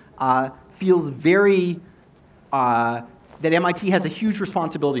Venezuelan, feels very that MIT has a huge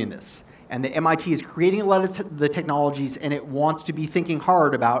responsibility in this. And that MIT is creating a lot of the technologies, and it wants to be thinking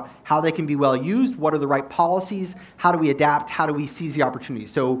hard about how they can be well used, what are the right policies, how do we adapt, how do we seize the opportunities.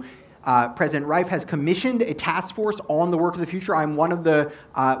 So President Reif has commissioned a task force on the work of the future. I'm one of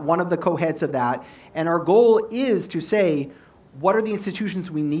the co-heads of that. And our goal is to say, what are the institutions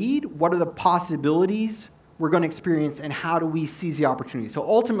we need? What are the possibilities we're going to experience, and how do we seize the opportunity? So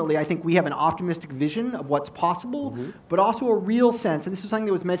ultimately, I think we have an optimistic vision of what's possible, but also a real sense, and this is something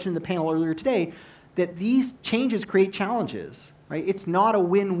that was mentioned in the panel earlier today, that these changes create challenges. Right? It's not a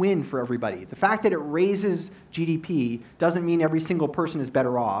win-win for everybody. The fact that it raises GDP doesn't mean every single person is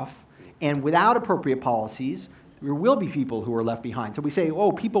better off, and without appropriate policies, there will be people who are left behind. So we say,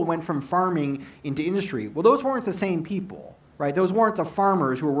 oh, people went from farming into industry. Well, those weren't the same people. Right? Those weren't the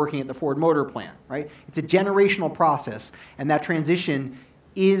farmers who were working at the Ford Motor plant. Right? It's a generational process, and that transition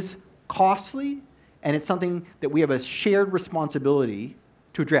is costly, and it's something that we have a shared responsibility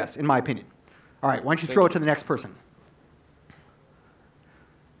to address, in my opinion. All right, why don't you throw it to the next person?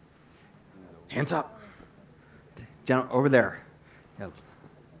 Hands up. Down over there. Yeah,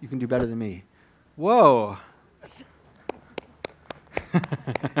 you can do better than me. Whoa.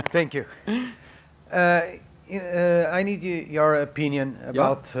 Thank you. I need your opinion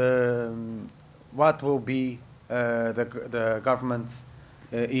about what will be the government's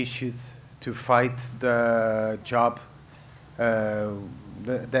issues to fight the job,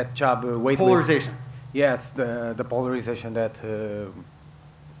 that job weightlifting. Polarization. Yes, the polarization that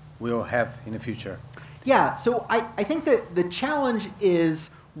we'll have in the future. Yeah, so I think that the challenge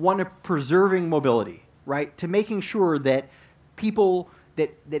is one of preserving mobility, right? To making sure that people,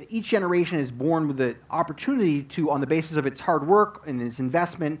 that each generation is born with the opportunity to, on the basis of its hard work and its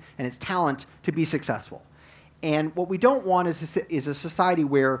investment and its talent, to be successful. And what we don't want is a society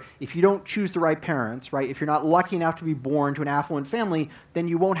where if you don't choose the right parents, right, if you're not lucky enough to be born to an affluent family, then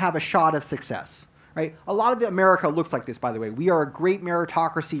you won't have a shot of success, right? A lot of America looks like this, by the way. We are a great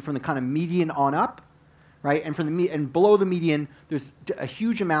meritocracy from the kind of median on up, right? And and below the median, there's a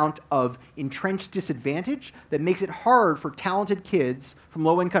huge amount of entrenched disadvantage that makes it hard for talented kids from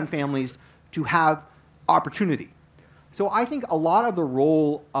low-income families to have opportunity. So I think a lot of the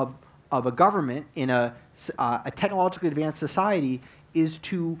role of a government in a technologically advanced society is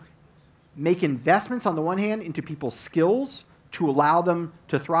to make investments on the one hand into people's skills to allow them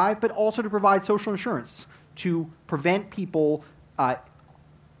to thrive, but also to provide social insurance to prevent people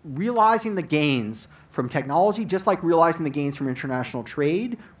realizing the gains from technology, just like realizing the gains from international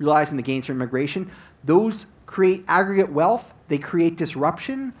trade, realizing the gains from immigration. Those create aggregate wealth, they create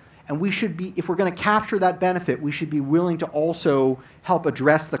disruption, and we should be, if we're going to capture that benefit, we should be willing to also help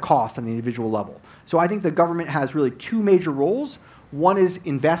address the cost on the individual level. So I think the government has really two major roles. One is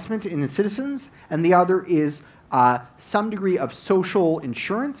investment in the citizens, and the other is some degree of social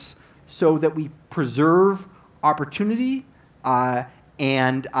insurance so that we preserve opportunity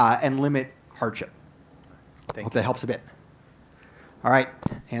and limit hardship. I hope that helps a bit. All right,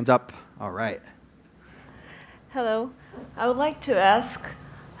 hands up. All right. Hello. I would like to ask,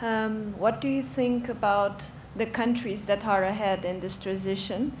 what do you think about the countries that are ahead in this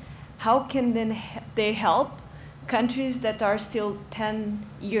transition? How can they help countries that are still 10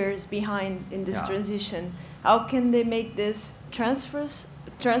 years behind in this transition? How can they make this transference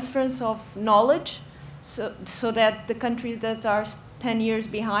of knowledge so that the countries that are 10 years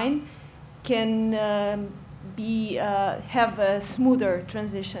behind can have a smoother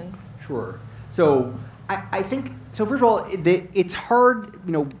transition? Sure. So I think, so first of all, it's hard,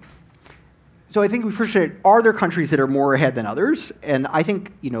 you know, so I think we first should, are there countries that are more ahead than others? And I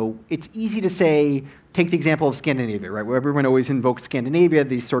think, you know, it's easy to say, take the example of Scandinavia, right? Where everyone always invokes Scandinavia,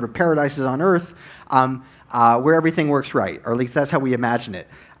 these sort of paradises on earth, where everything works right, or at least that's how we imagine it.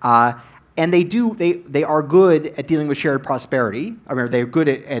 And they are good at dealing with shared prosperity. I mean, they're good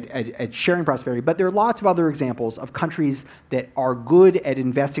at sharing prosperity, but there are lots of other examples of countries that are good at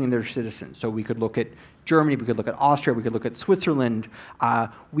investing in their citizens. So we could look at Germany, we could look at Austria, we could look at Switzerland,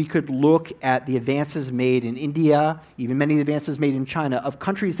 we could look at the advances made in India, even many of the advances made in China, of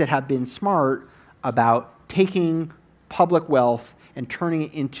countries that have been smart about taking public wealth and turning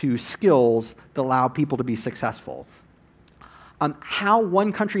it into skills that allow people to be successful. How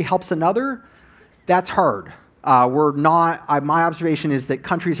one country helps another, that's hard. We're not, my observation is that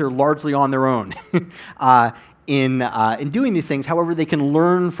countries are largely on their own in doing these things. However, they can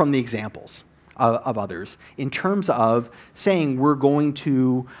learn from the examples of others in terms of saying we're going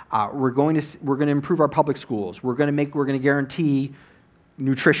to improve our public schools. We're going to guarantee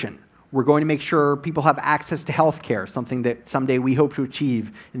nutrition. We're going to make sure people have access to health care, something that someday we hope to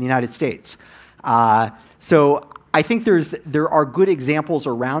achieve in the United States. So I think there are good examples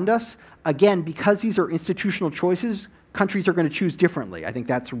around us. Again, because these are institutional choices, countries are going to choose differently. I think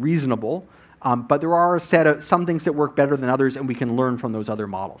that's reasonable. But there are some things that work better than others, and we can learn from those other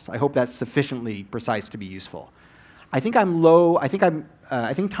models. I hope that's sufficiently precise to be useful. I think I'm low. I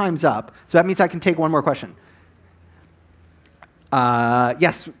think time's up. So that means I can take one more question.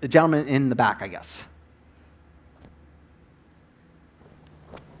 Yes, the gentleman in the back, I guess.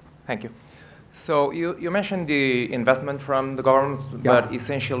 Thank you. So you mentioned the investment from the governments, but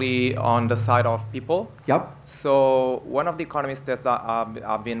essentially on the side of people. Yep. So one of the economists that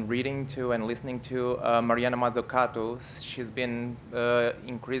I've been reading to and listening to, Mariana Mazzucato, she's been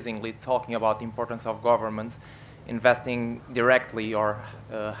increasingly talking about the importance of governments investing directly or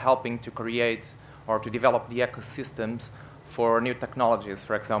helping to create or to develop the ecosystems for new technologies.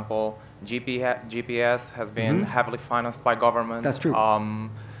 For example, GPS has been heavily financed by governments. That's true.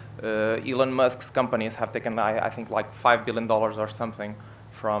 Elon Musk's companies have taken, I think, like $5 billion or something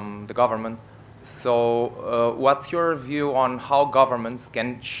from the government. So what's your view on how governments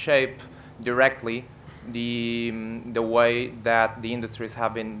can shape directly the way that the industries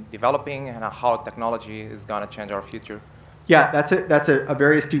have been developing and how technology is going to change our future? Yeah, that's a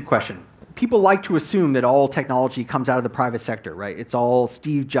very astute question. People like to assume that all technology comes out of the private sector, right? It's all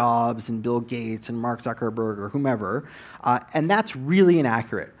Steve Jobs and Bill Gates and Mark Zuckerberg or whomever, and that's really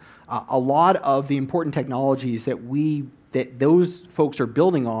inaccurate. A lot of the important technologies that those folks are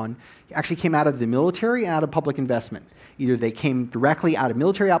building on actually came out of the military and out of public investment. Either they came directly out of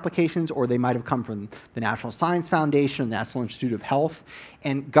military applications, or they might have come from the National Science Foundation, the National Institute of Health,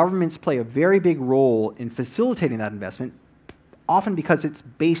 and governments play a very big role in facilitating that investment, often because it's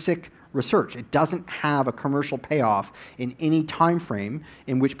basic research. It doesn't have a commercial payoff in any time frame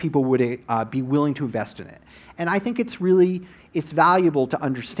in which people would be willing to invest in it. And I think it's valuable to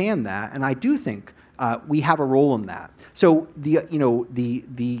understand that, and I do think we have a role in that. So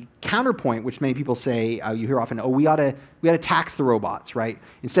the counterpoint, which many people say, you hear often, oh, we ought to tax the robots, right?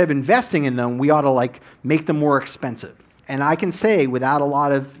 Instead of investing in them, we ought to make them more expensive. And I can say without a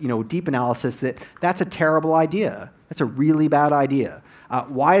lot of deep analysis that that's a terrible idea. That's a really bad idea.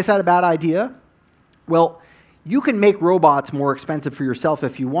 Why is that a bad idea? Well, you can make robots more expensive for yourself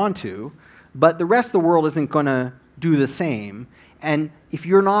if you want to, but the rest of the world isn't going to do the same. And if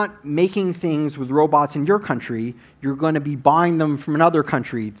you're not making things with robots in your country, you're going to be buying them from another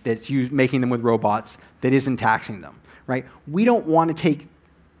country that's making them with robots that isn't taxing them, right? We don't want to take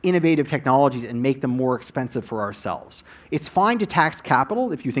innovative technologies and make them more expensive for ourselves. It's fine to tax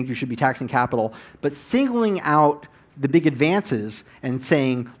capital if you think you should be taxing capital, but singling out the big advances and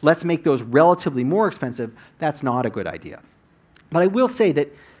saying, let's make those relatively more expensive, that's not a good idea. But I will say that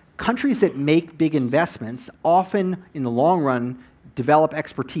countries that make big investments often, in the long run, develop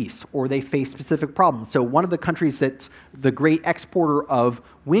expertise, or they face specific problems. So one of the countries that's the great exporter of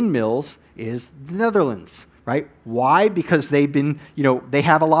windmills is the Netherlands, right? Why? Because they've been, they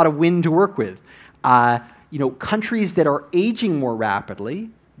have a lot of wind to work with. Countries that are aging more rapidly,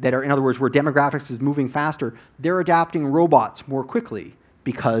 that are, in other words, where demographics is moving faster, they're adapting robots more quickly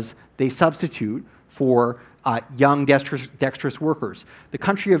because they substitute for young, dexterous workers. The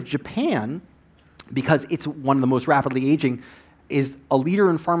country of Japan, because it's one of the most rapidly aging, is a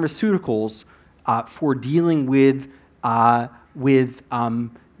leader in pharmaceuticals for dealing with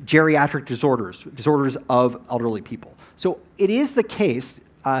geriatric disorders of elderly people. So it is the case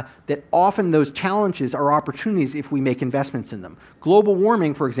that often those challenges are opportunities if we make investments in them. Global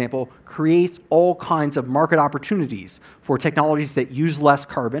warming, for example, creates all kinds of market opportunities for technologies that use less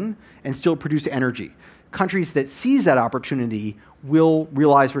carbon and still produce energy. Countries that seize that opportunity will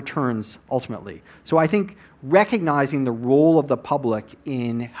realize returns ultimately. So I think recognizing the role of the public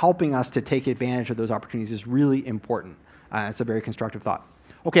in helping us to take advantage of those opportunities is really important. It's a very constructive thought.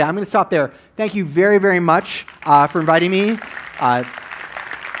 Okay, I'm going to stop there. Thank you very, very much for inviting me.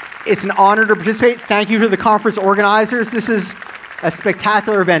 It's an honor to participate. Thank you to the conference organizers. This is a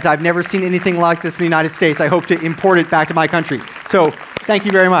spectacular event. I've never seen anything like this in the United States. I hope to import it back to my country. So thank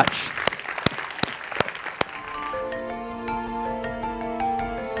you very much.